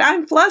about,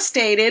 I'm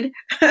flustated.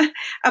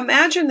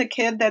 Imagine the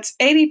kid that's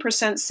 80%,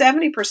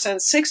 70%,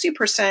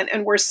 60%,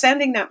 and we're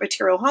sending that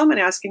material home and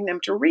asking them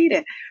to read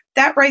it.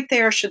 That right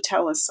there should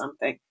tell us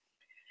something.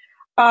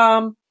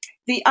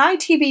 The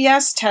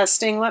ITBS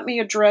testing, let me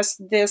address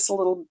this a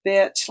little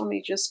bit. Let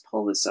me just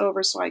pull this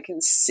over so I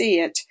can see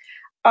it.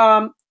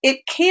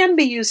 It can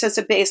be used as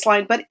a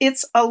baseline, but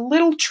it's a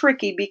little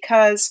tricky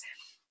because,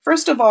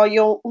 first of all,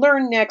 you'll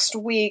learn next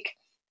week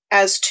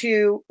as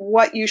to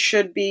what you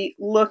should be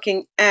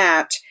looking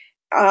at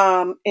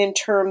in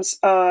terms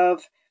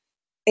of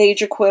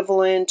age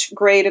equivalent,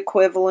 grade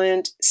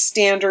equivalent,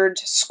 standard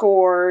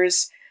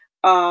scores,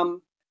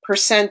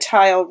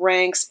 percentile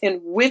ranks,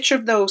 and which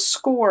of those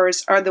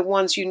scores are the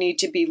ones you need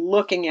to be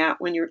looking at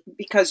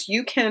because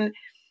you can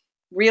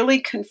really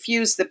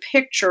confuse the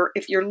picture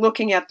if you're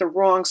looking at the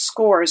wrong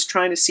scores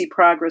trying to see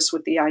progress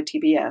with the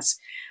ITBS.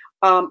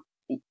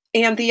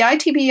 And the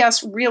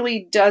ITBS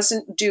really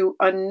doesn't do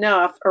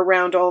enough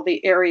around all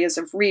the areas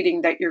of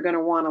reading that you're going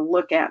to want to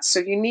look at. So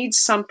you need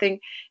something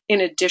in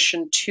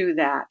addition to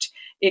that.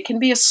 It can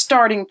be a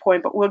starting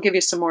point, but we'll give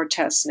you some more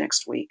tests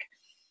next week.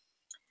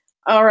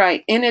 All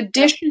right. In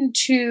addition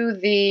to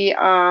the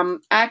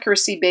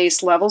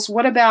accuracy-based levels,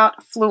 what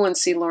about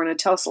fluency, Lorna?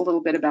 Tell us a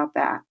little bit about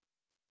that.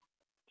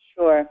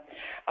 Sure.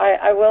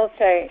 I will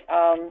say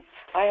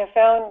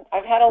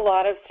I've had a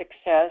lot of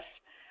success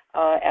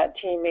at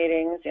team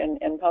meetings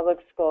in public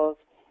schools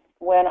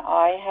when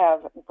I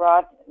have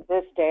brought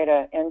this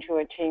data into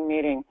a team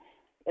meeting.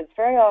 It's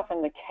very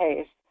often the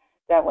case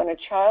that when a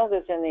child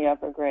is in the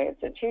upper grades,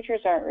 the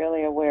teachers aren't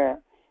really aware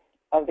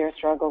of their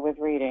struggle with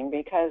reading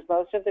because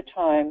most of the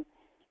time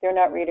they're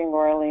not reading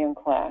orally in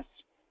class.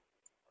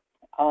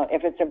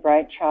 If it's a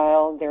bright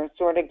child, they're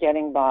sort of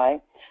getting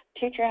by.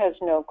 Teacher has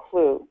no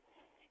clue.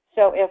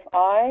 So if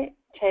I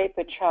tape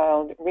a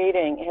child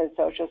reading his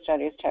social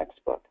studies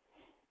textbook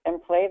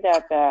and play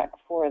that back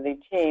for the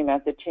team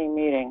at the team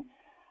meeting,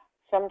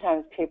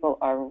 sometimes people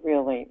are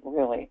really,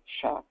 really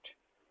shocked.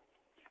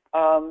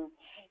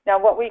 Now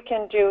what we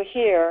can do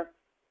here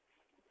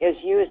is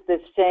use the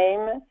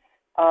same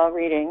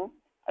reading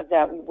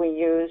that we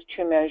use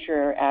to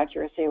measure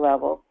accuracy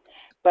level,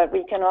 but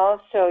we can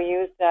also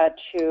use that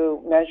to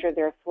measure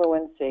their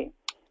fluency.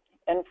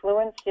 And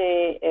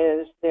fluency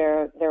is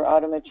their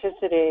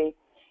automaticity,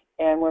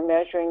 and we're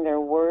measuring their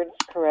words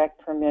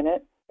correct per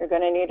minute. You're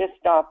going to need a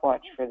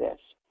stopwatch for this.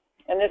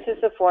 And this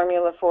is the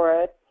formula for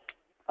it.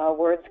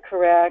 Words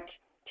correct,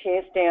 T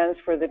stands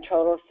for the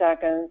total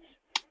seconds,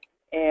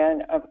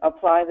 and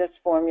apply this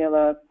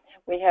formula.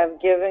 We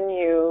have given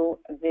you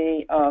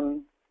the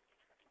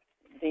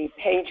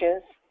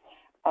pages,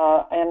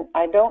 and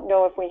I don't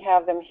know if we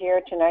have them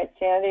here tonight,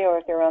 Sandy, or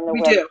if they're on the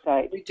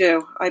website. We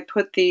do. I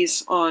put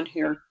these on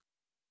here.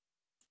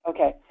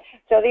 Okay,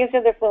 so these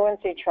are the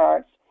fluency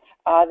charts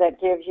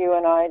that give you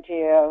an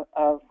idea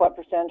of what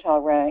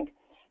percentile rank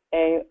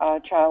a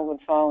child would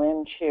fall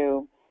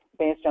into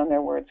based on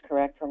their words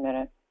correct per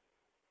minute.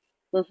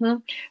 Mm-hmm.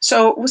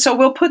 So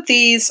we'll put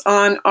these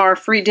on our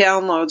free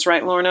downloads,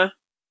 right, Lorna?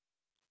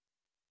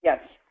 Yes.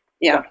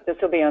 Yeah. This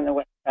will be on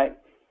the website.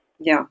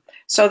 Yeah.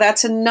 So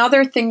that's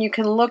another thing you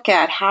can look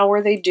at. How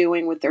are they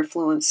doing with their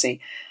fluency?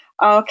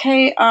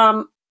 Okay.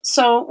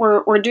 So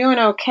we're doing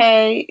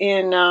okay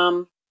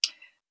in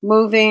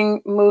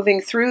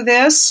moving through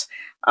this.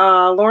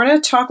 Lorna,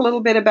 talk a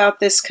little bit about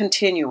this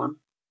continuum.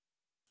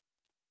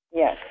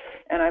 Yes.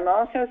 And I'm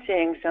also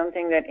seeing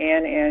something that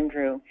Ann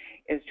Andrew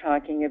is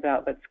talking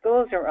about, but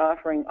schools are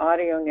offering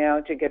audio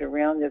now to get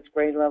around this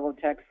grade level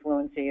text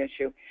fluency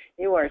issue.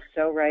 You are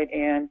so right,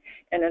 Ann.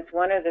 And it's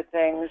one of the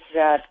things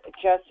that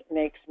just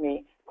makes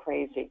me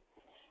crazy.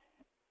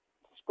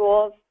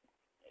 Schools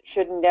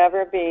should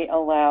never be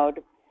allowed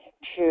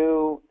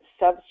to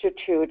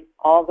substitute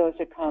all those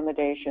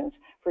accommodations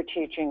for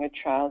teaching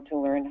a child to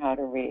learn how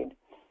to read.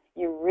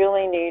 You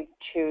really need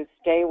to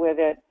stay with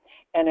it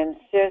and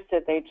insist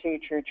that they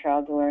teach your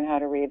child to learn how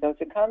to read. Those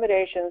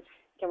accommodations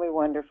can be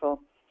wonderful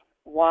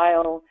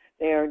while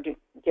they are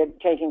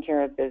taking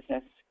care of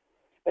business,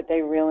 but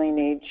they really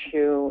need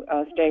to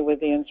stay with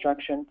the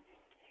instruction.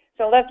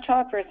 So let's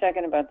talk for a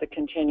second about the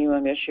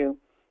continuum issue.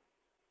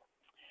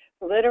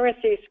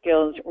 Literacy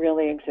skills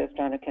really exist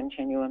on a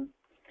continuum.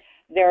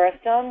 There are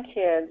some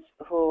kids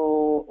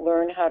who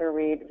learn how to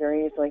read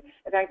very easily.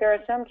 In fact, there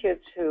are some kids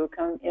who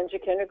come into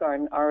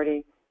kindergarten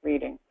already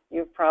reading.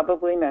 You've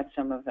probably met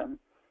some of them.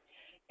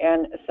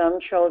 And some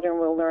children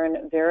will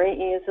learn very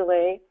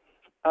easily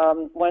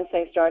once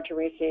they start to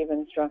receive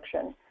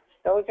instruction.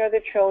 Those are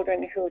the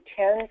children who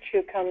tend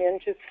to come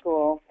into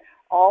school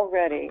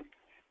already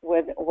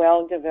with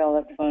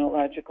well-developed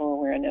phonological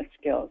awareness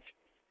skills.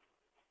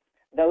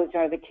 Those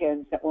are the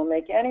kids that will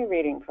make any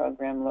reading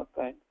program look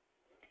good.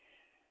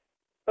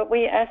 But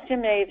we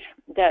estimate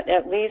that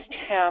at least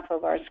half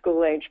of our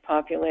school-age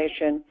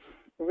population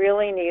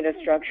really need a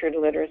structured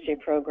literacy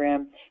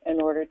program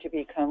in order to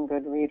become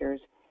good readers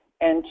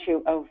and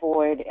to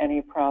avoid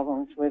any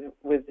problems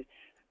with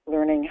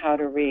learning how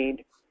to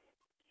read.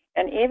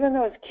 And even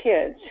those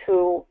kids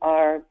who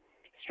are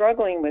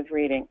struggling with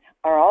reading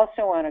are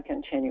also on a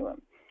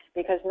continuum,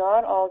 because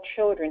not all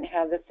children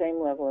have the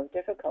same level of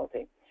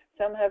difficulty.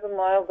 Some have a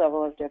mild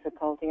level of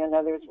difficulty, and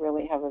others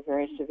really have a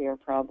very severe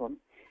problem.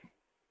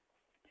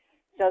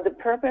 So the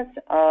purpose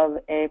of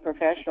a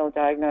professional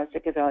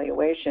diagnostic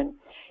evaluation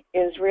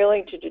is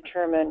really to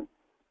determine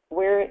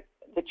where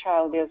the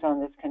child is on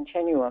this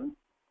continuum,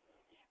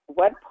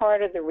 what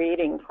part of the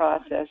reading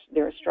process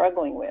they're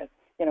struggling with.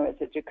 You know, is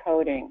it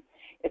decoding?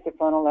 Is it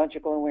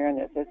phonological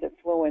awareness? Is it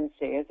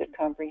fluency? Is it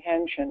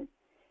comprehension?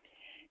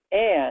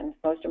 And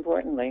most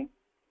importantly,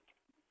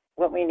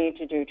 what we need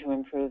to do to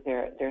improve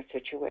their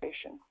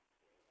situation.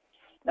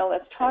 Now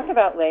let's talk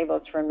about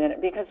labels for a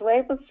minute, because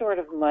labels sort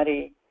of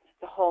muddy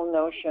the whole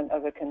notion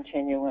of a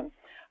continuum.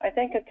 I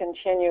think a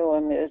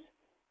continuum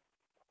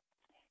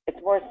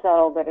it's more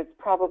subtle, but it's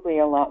probably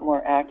a lot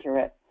more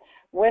accurate.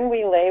 When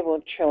we label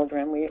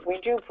children, we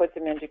do put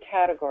them into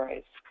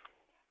categories.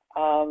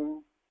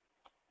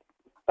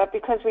 But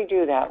because we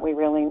do that, we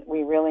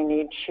really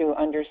need to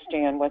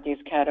understand what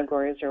these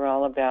categories are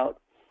all about.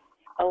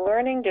 A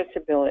learning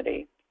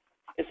disability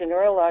is a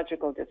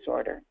neurological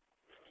disorder,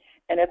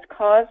 and it's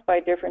caused by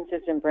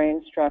differences in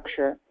brain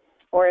structure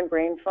or in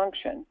brain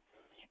function,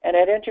 and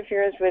it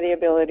interferes with the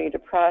ability to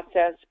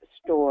process,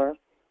 store,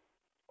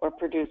 or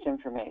produce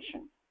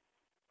information.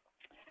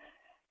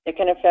 It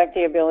can affect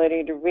the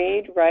ability to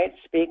read, write,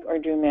 speak, or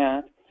do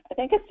math. I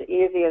think it's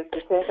easiest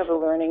to think of a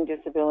learning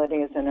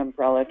disability as an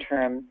umbrella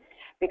term,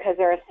 because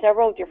there are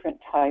several different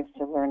types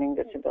of learning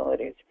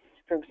disabilities.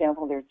 For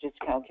example, there's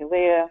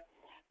dyscalculia,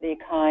 the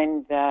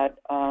kind that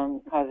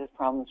causes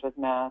problems with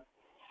math.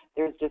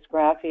 There's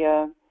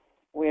dysgraphia,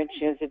 which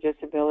is a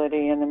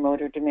disability in the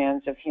motor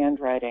demands of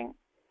handwriting.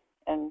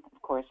 And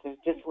of course, there's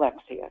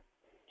dyslexia.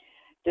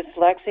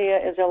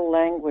 Dyslexia is a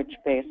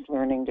language-based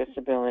learning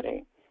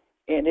disability.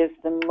 It is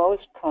the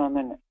most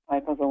common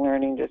type of a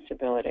learning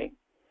disability.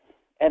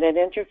 And it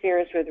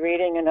interferes with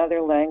reading and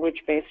other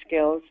language-based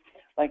skills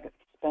like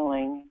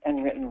spelling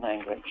and written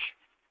language.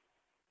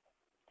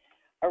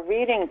 A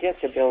reading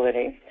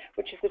disability,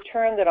 which is the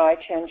term that I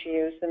tend to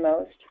use the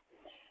most,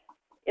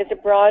 is a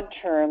broad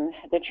term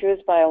that's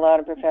used by a lot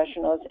of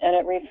professionals, and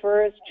it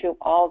refers to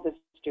all the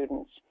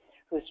students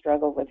who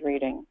struggle with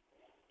reading.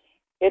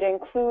 It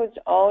includes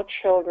all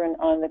children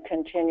on the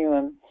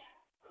continuum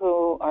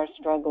who are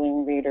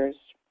struggling readers,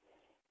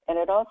 and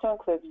it also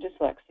includes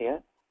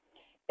dyslexia.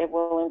 It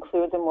will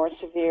include the more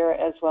severe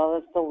as well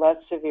as the less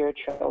severe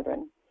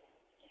children.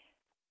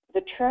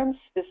 The term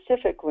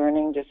specific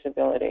learning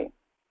disability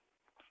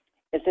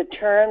is a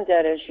term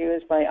that is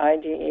used by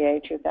IDEA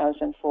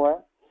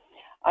 2004.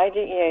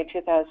 IDEA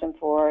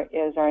 2004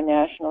 is our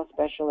national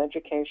special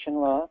education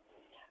law,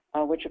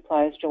 which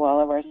applies to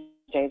all of our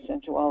states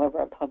and to all of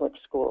our public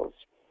schools.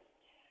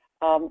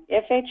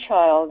 If a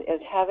child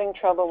is having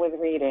trouble with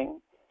reading,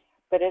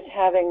 but is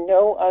having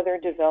no other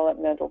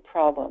developmental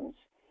problems,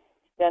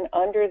 then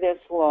under this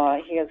law,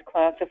 he is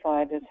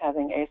classified as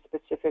having a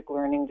specific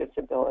learning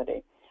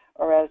disability.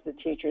 or as the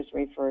teachers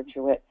refer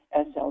to it,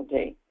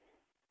 SLD.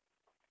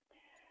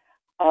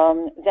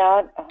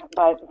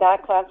 That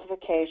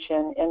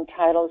classification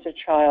entitles a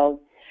child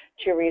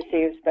to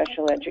receive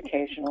special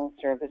educational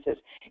services.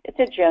 It's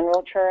a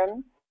general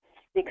term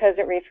because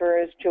it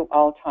refers to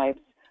all types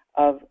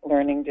of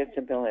learning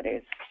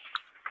disabilities.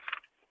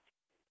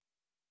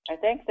 I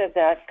think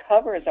that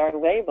covers our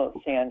label,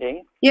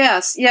 Sandy.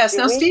 Yes.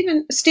 Now,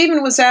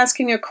 Stephen was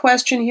asking a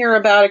question here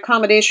about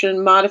accommodation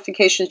and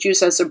modifications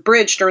used as a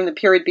bridge during the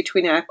period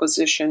between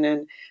acquisition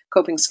and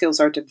coping skills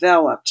are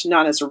developed,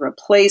 not as a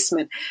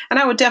replacement. And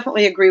I would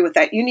definitely agree with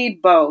that. You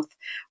need both.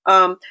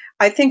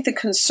 I think the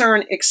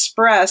concern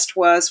expressed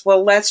was,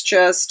 well, let's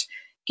just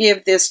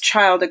give this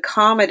child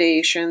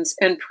accommodations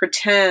and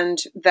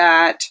pretend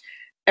that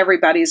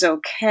everybody's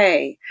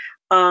okay.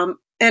 And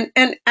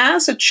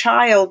as a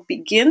child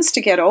begins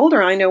to get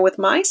older, I know with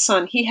my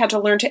son, he had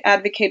to learn to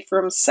advocate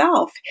for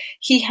himself.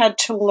 He had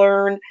to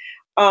learn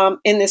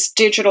in this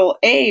digital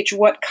age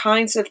what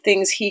kinds of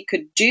things he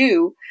could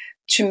do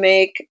to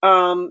make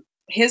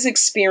his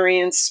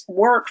experience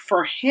work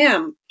for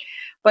him.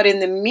 But in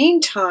the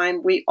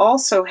meantime, we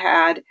also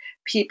had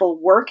people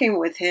working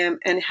with him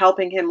and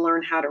helping him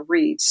learn how to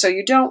read. So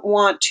you don't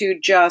want to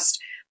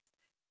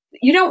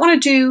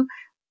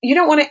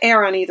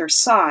err on either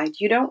side.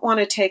 You don't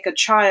want to take a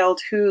child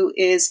who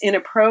is in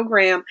a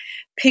program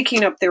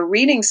picking up their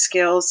reading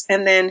skills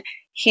and then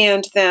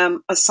hand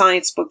them a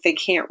science book they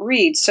can't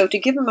read. So to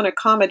give them an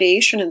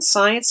accommodation in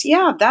science,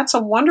 yeah, that's a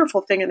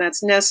wonderful thing and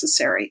that's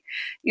necessary.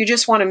 You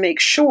just want to make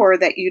sure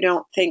that you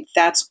don't think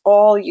that's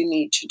all you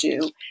need to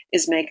do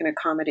is make an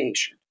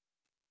accommodation.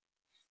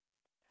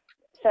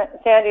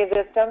 Sandy,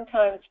 this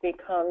sometimes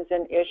becomes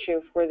an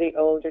issue for the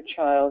older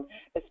child,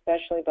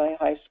 especially by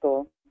high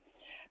school.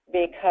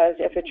 Because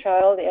if a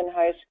child in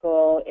high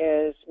school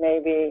is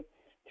maybe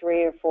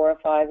 3 or 4 or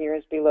 5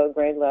 years below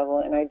grade level,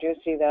 and I do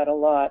see that a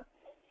lot,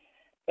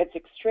 it's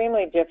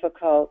extremely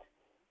difficult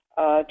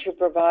to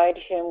provide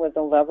him with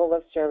the level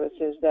of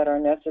services that are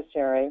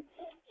necessary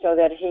so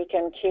that he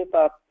can keep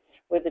up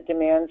with the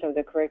demands of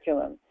the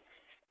curriculum.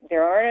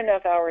 There aren't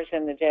enough hours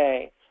in the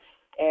day,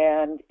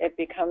 and it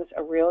becomes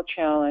a real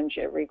challenge.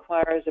 It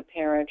requires a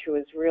parent who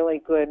is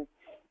really good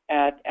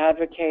at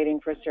advocating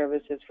for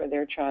services for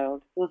their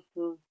child.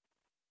 Mm-hmm.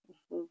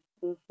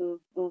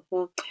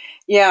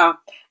 Yeah.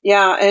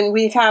 And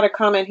we've had a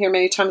comment here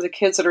many times that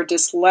kids that are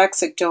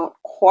dyslexic don't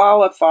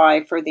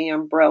qualify for the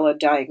umbrella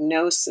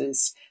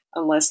diagnosis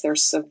unless they're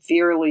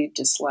severely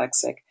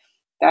dyslexic.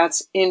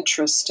 That's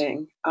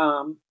interesting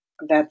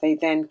that they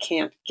then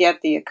can't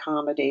get the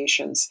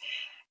accommodations.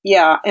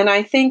 Yeah, and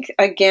I think,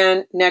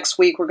 again, next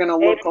week we're going to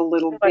look a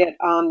little bit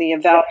on the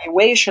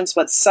evaluations,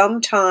 but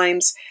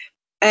sometimes,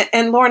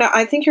 and Lorna,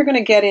 I think you're going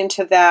to get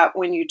into that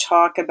when you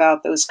talk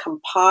about those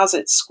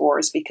composite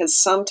scores, because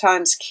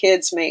sometimes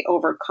kids may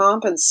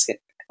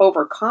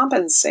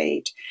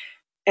overcompensate,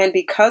 and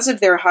because of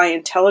their high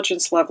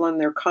intelligence level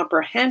and their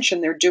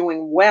comprehension, they're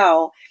doing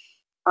well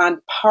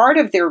on part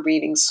of their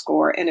reading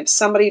score, and if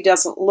somebody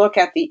doesn't look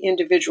at the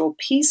individual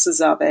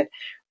pieces of it,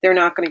 they're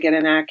not going to get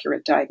an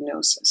accurate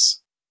diagnosis.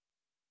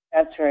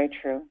 That's very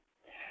true.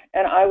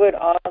 And I would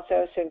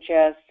also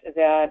suggest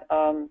that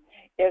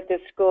if the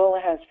school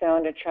has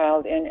found a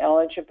child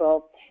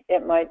ineligible,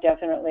 it might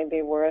definitely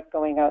be worth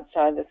going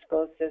outside the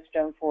school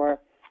system for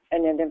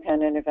an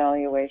independent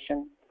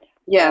evaluation.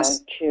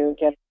 Yes. To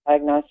get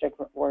diagnostic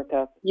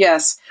workup.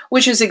 Yes,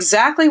 which is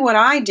exactly what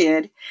I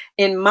did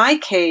in my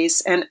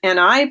case. And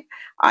I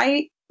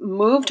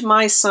moved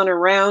my son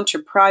around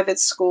to private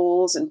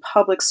schools and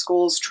public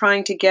schools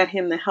trying to get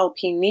him the help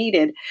he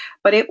needed.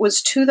 But it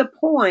was to the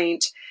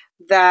point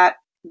that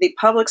the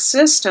public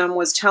system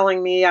was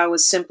telling me I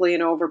was simply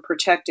an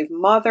overprotective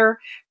mother.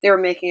 They were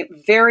making it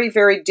very,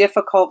 very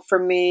difficult for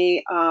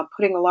me,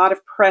 putting a lot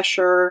of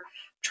pressure,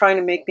 trying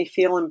to make me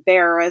feel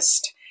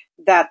embarrassed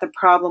that the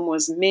problem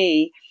was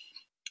me.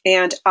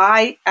 And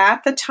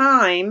at the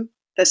time,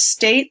 the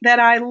state that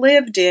I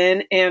lived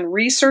in and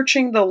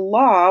researching the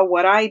law,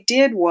 what I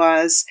did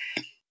was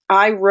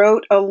I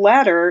wrote a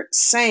letter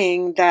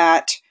saying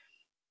that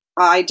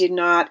I did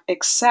not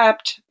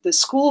accept the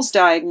school's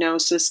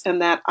diagnosis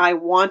and that I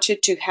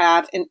wanted to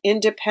have an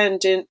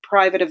independent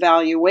private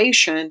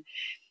evaluation,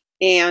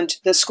 and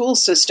the school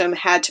system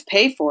had to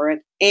pay for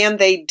it, and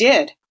they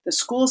did. The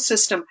school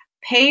system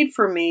paid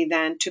for me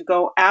then to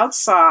go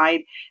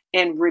outside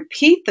and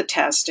repeat the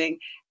testing,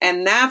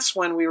 and that's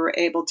when we were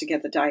able to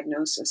get the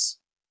diagnosis.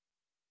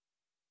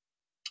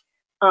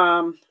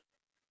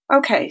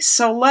 Okay,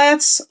 so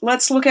let's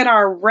look at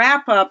our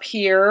wrap up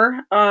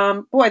here.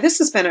 Boy, this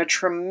has been a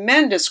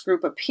tremendous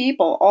group of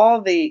people,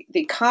 all the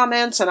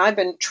comments, and I've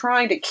been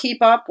trying to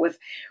keep up with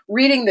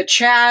reading the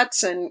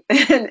chats and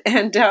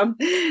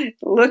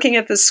looking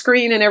at the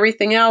screen and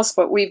everything else,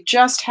 but we've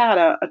just had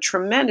a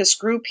tremendous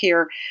group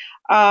here.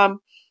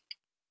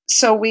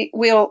 So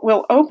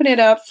we'll open it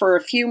up for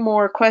a few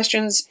more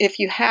questions. If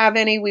you have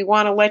any, we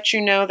want to let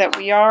you know that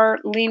we are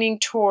leaning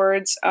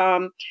towards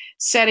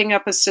setting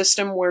up a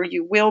system where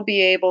you will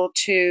be able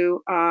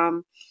to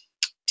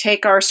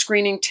take our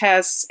screening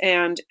tests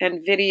and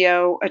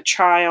video a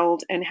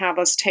child and have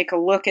us take a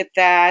look at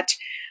that.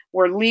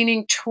 We're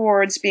leaning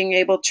towards being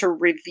able to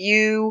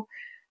review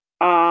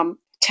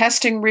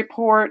testing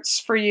reports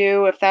for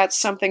you if that's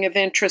something of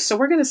interest. So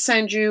we're going to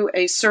send you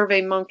a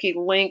SurveyMonkey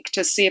link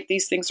to see if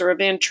these things are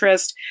of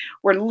interest.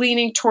 We're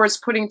leaning towards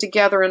putting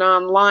together an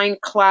online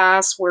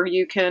class where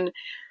you can,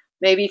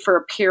 maybe for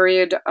a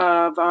period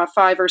of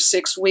 5 or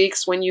 6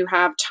 weeks when you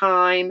have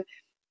time,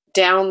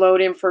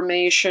 download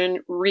information,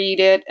 read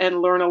it,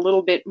 and learn a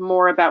little bit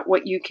more about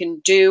what you can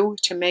do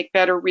to make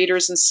better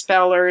readers and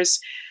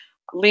spellers,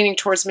 leaning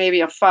towards maybe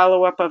a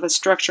follow-up of a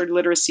structured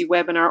literacy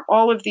webinar.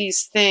 All of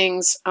these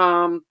things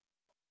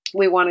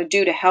we want to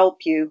do to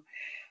help you.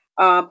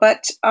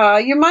 But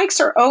your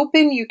mics are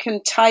open. You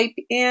can type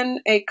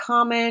in a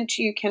comment.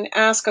 You can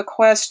ask a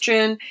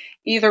question.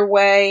 Either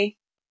way.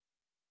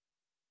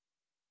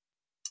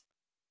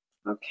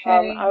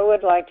 Okay. I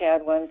would like to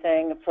add one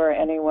thing for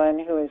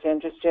anyone who is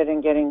interested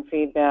in getting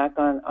feedback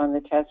on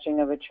the testing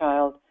of a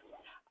child.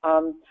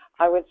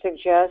 I would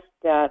suggest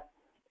that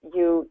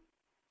you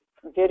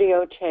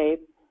videotape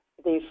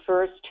the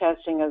first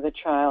testing of the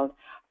child.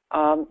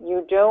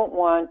 You don't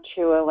want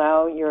to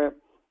allow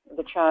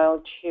the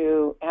child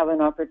to have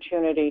an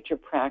opportunity to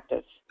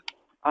practice.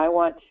 I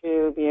want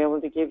to be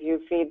able to give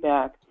you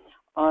feedback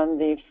on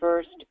the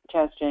first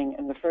testing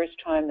and the first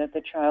time that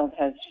the child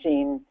has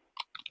seen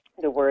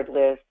the word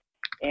list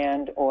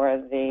and or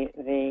the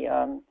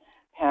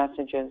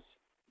passages.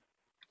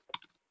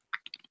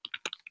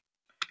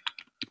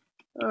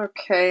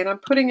 Okay, and I'm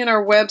putting in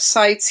our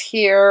websites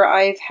here.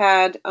 I've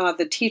had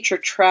the Teacher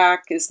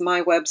Track is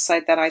my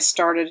website that I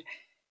started,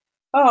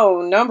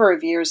 a number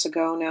of years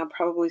ago now,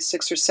 probably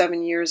 6 or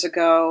 7 years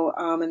ago.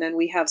 And then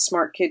we have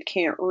Smart Kid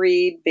Can't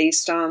Read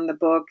based on the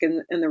book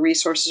and the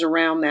resources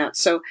around that.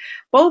 So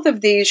both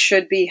of these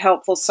should be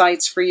helpful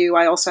sites for you.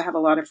 I also have a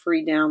lot of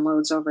free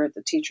downloads over at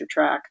the Teacher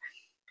Track.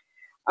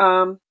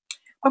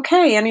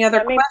 Okay, any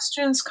other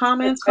questions,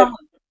 comments?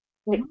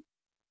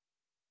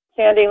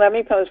 Sandy, let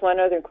me pose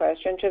one other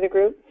question to the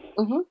group.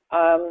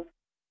 Mm-hmm.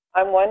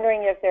 I'm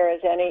wondering if there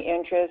is any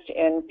interest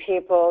in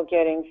people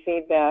getting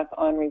feedback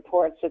on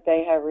reports that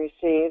they have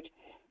received,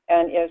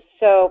 and if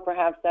so,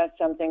 perhaps that's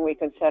something we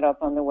could set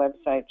up on the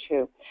website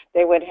too.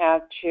 They would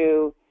have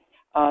to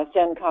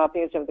send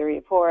copies of the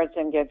reports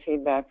and get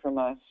feedback from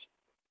us.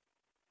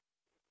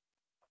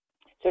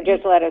 So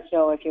just let us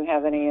know if you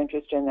have any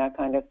interest in that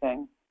kind of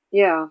thing.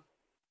 Yeah.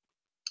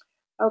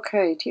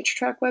 Okay, Teacher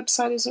Track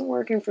website isn't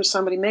working for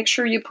somebody. Make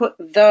sure you put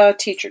the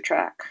Teacher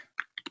Track,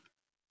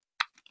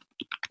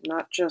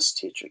 not just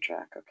Teacher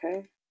Track,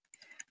 okay?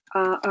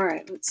 All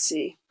right, let's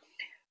see.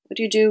 What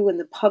do you do when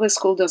the public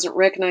school doesn't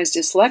recognize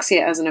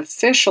dyslexia as an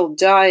official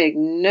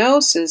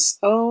diagnosis?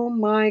 Oh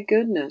my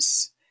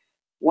goodness.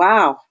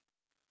 Wow.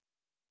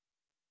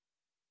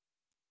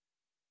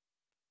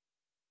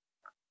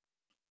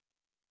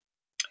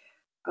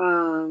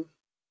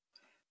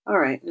 All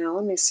right, now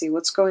let me see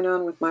what's going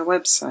on with my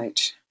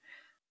website.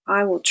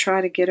 I will try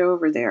to get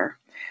over there.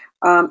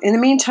 In the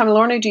meantime,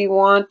 Lorna, do you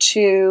want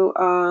to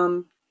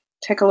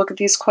take a look at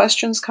these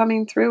questions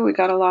coming through? We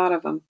got a lot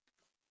of them.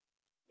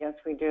 Yes,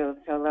 we do.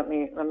 So let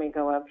me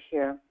go up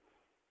here.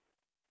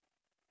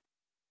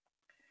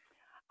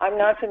 I'm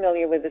not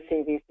familiar with the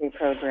CVC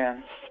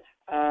program.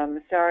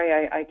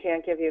 Sorry, I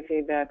can't give you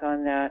feedback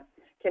on that.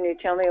 Can you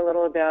tell me a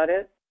little about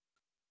it?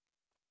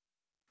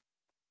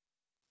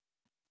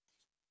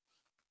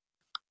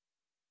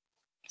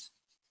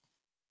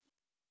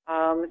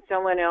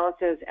 Someone else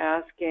is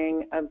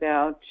asking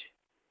about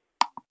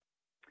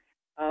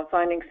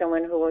finding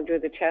someone who will do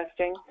the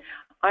testing.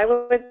 I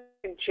would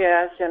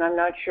suggest, and I'm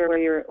not sure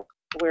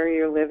where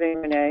you're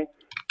living, Renee,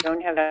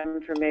 don't have that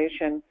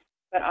information,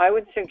 but I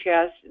would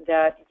suggest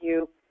that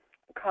you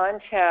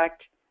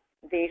contact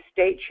the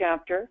state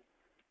chapter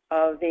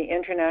of the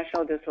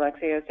International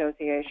Dyslexia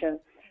Association.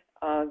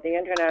 The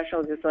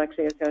International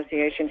Dyslexia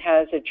Association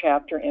has a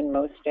chapter in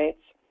most states.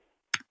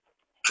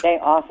 They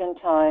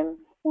oftentimes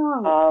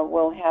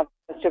will have a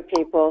list of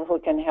people who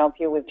can help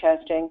you with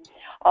testing.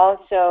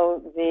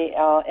 Also, the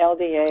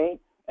LDA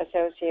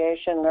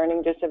Association,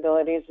 Learning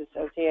Disabilities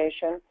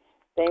Association,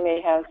 they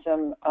may have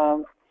some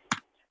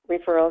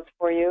referrals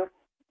for you.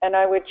 And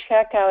I would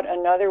check out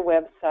another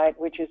website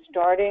which is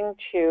starting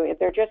to,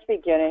 they're just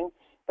beginning,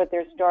 but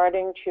they're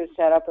starting to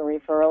set up a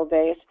referral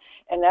base,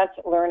 and that's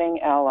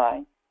Learning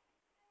Ally.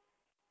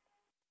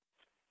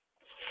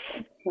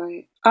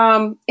 Right.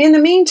 In the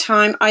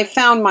meantime, I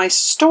found my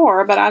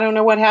store, but I don't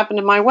know what happened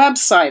to my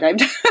website.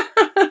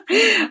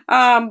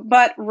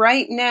 But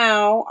right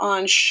now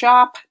on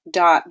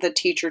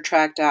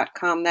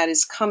shop.theteachertrack.com, that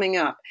is coming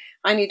up.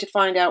 I need to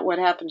find out what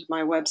happened to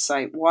my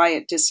website, why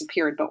it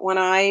disappeared. But when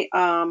I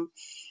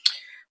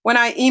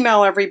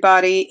email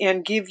everybody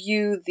and give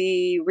you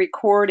the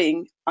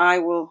recording, I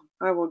will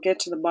get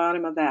to the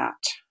bottom of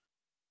that.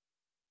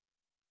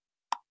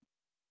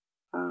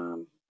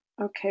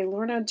 Okay,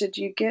 Lorna, did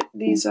you get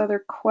these other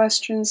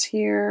questions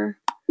here?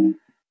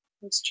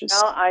 Let's just.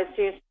 Well, I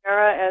see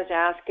Sarah as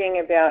asking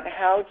about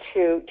how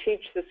to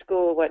teach the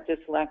school what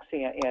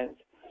dyslexia is.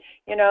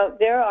 You know,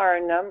 there are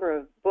a number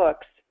of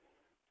books,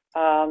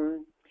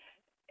 and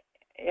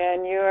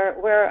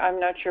I'm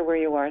not sure where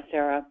you are,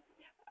 Sarah,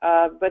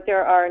 but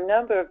there are a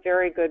number of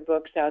very good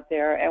books out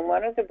there, and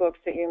one of the books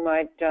that you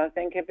might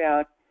think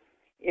about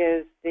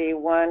is the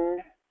one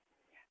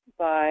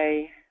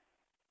by,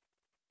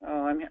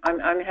 I'm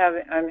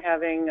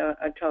having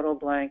a total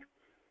blank.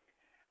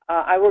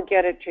 I will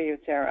get it to you,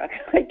 Sarah.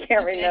 I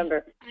can't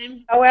remember.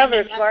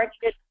 However, Smart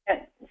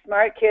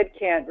Kid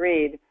Can't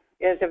Read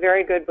is a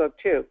very good book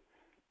too,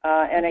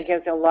 and it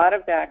gives a lot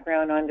of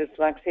background on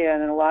dyslexia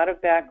and a lot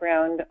of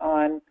background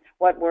on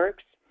what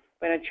works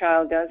when a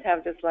child does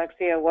have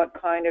dyslexia, what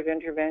kind of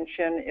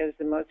intervention is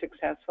the most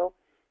successful,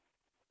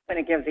 and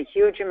it gives a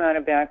huge amount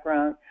of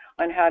background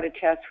on how to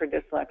test for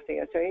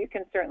dyslexia. So you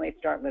can certainly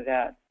start with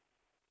that.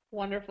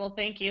 Wonderful,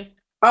 thank you.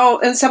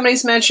 Oh, and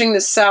somebody's mentioning the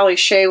Sally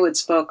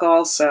Shaywood's book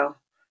also,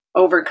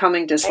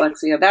 Overcoming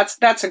Dyslexia.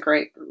 That's a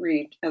great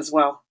read as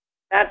well.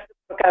 That's the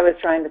book I was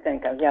trying to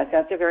think of. Yes,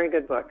 that's a very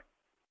good book.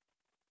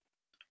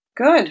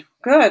 Good.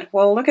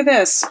 Well, look at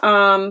this.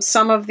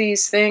 Some of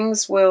these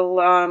things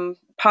will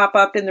pop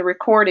up in the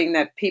recording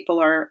that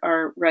people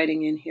are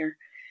writing in here.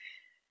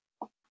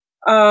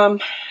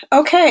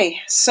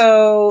 Okay,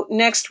 so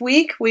next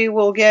week we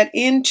will get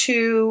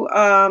into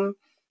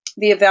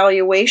the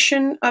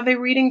evaluation of a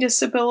reading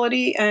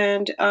disability,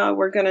 and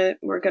we're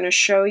gonna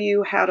show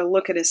you how to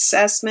look at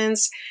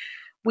assessments.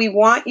 We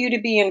want you to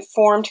be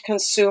informed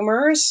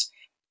consumers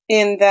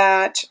in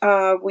that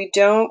we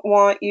don't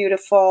want you to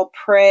fall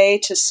prey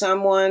to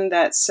someone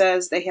that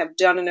says they have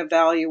done an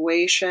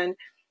evaluation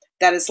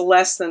that is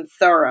less than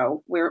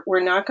thorough. We're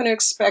not going to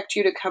expect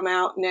you to come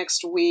out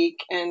next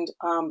week and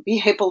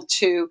be able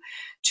to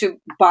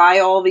buy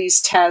all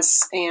these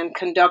tests and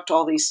conduct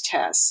all these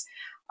tests.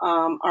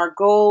 Our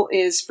goal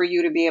is for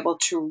you to be able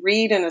to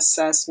read an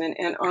assessment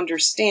and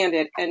understand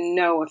it and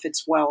know if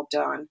it's well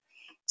done.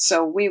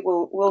 So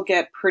we'll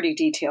get pretty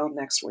detailed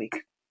next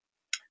week.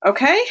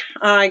 Okay,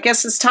 I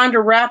guess it's time to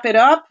wrap it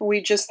up.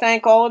 We just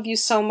thank all of you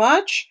so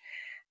much,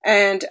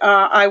 and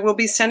I will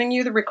be sending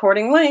you the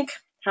recording link.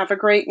 Have a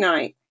great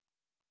night.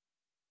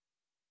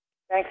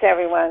 Thanks,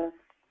 everyone.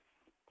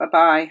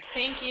 Bye-bye.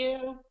 Thank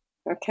you.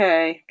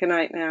 Okay, good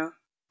night now.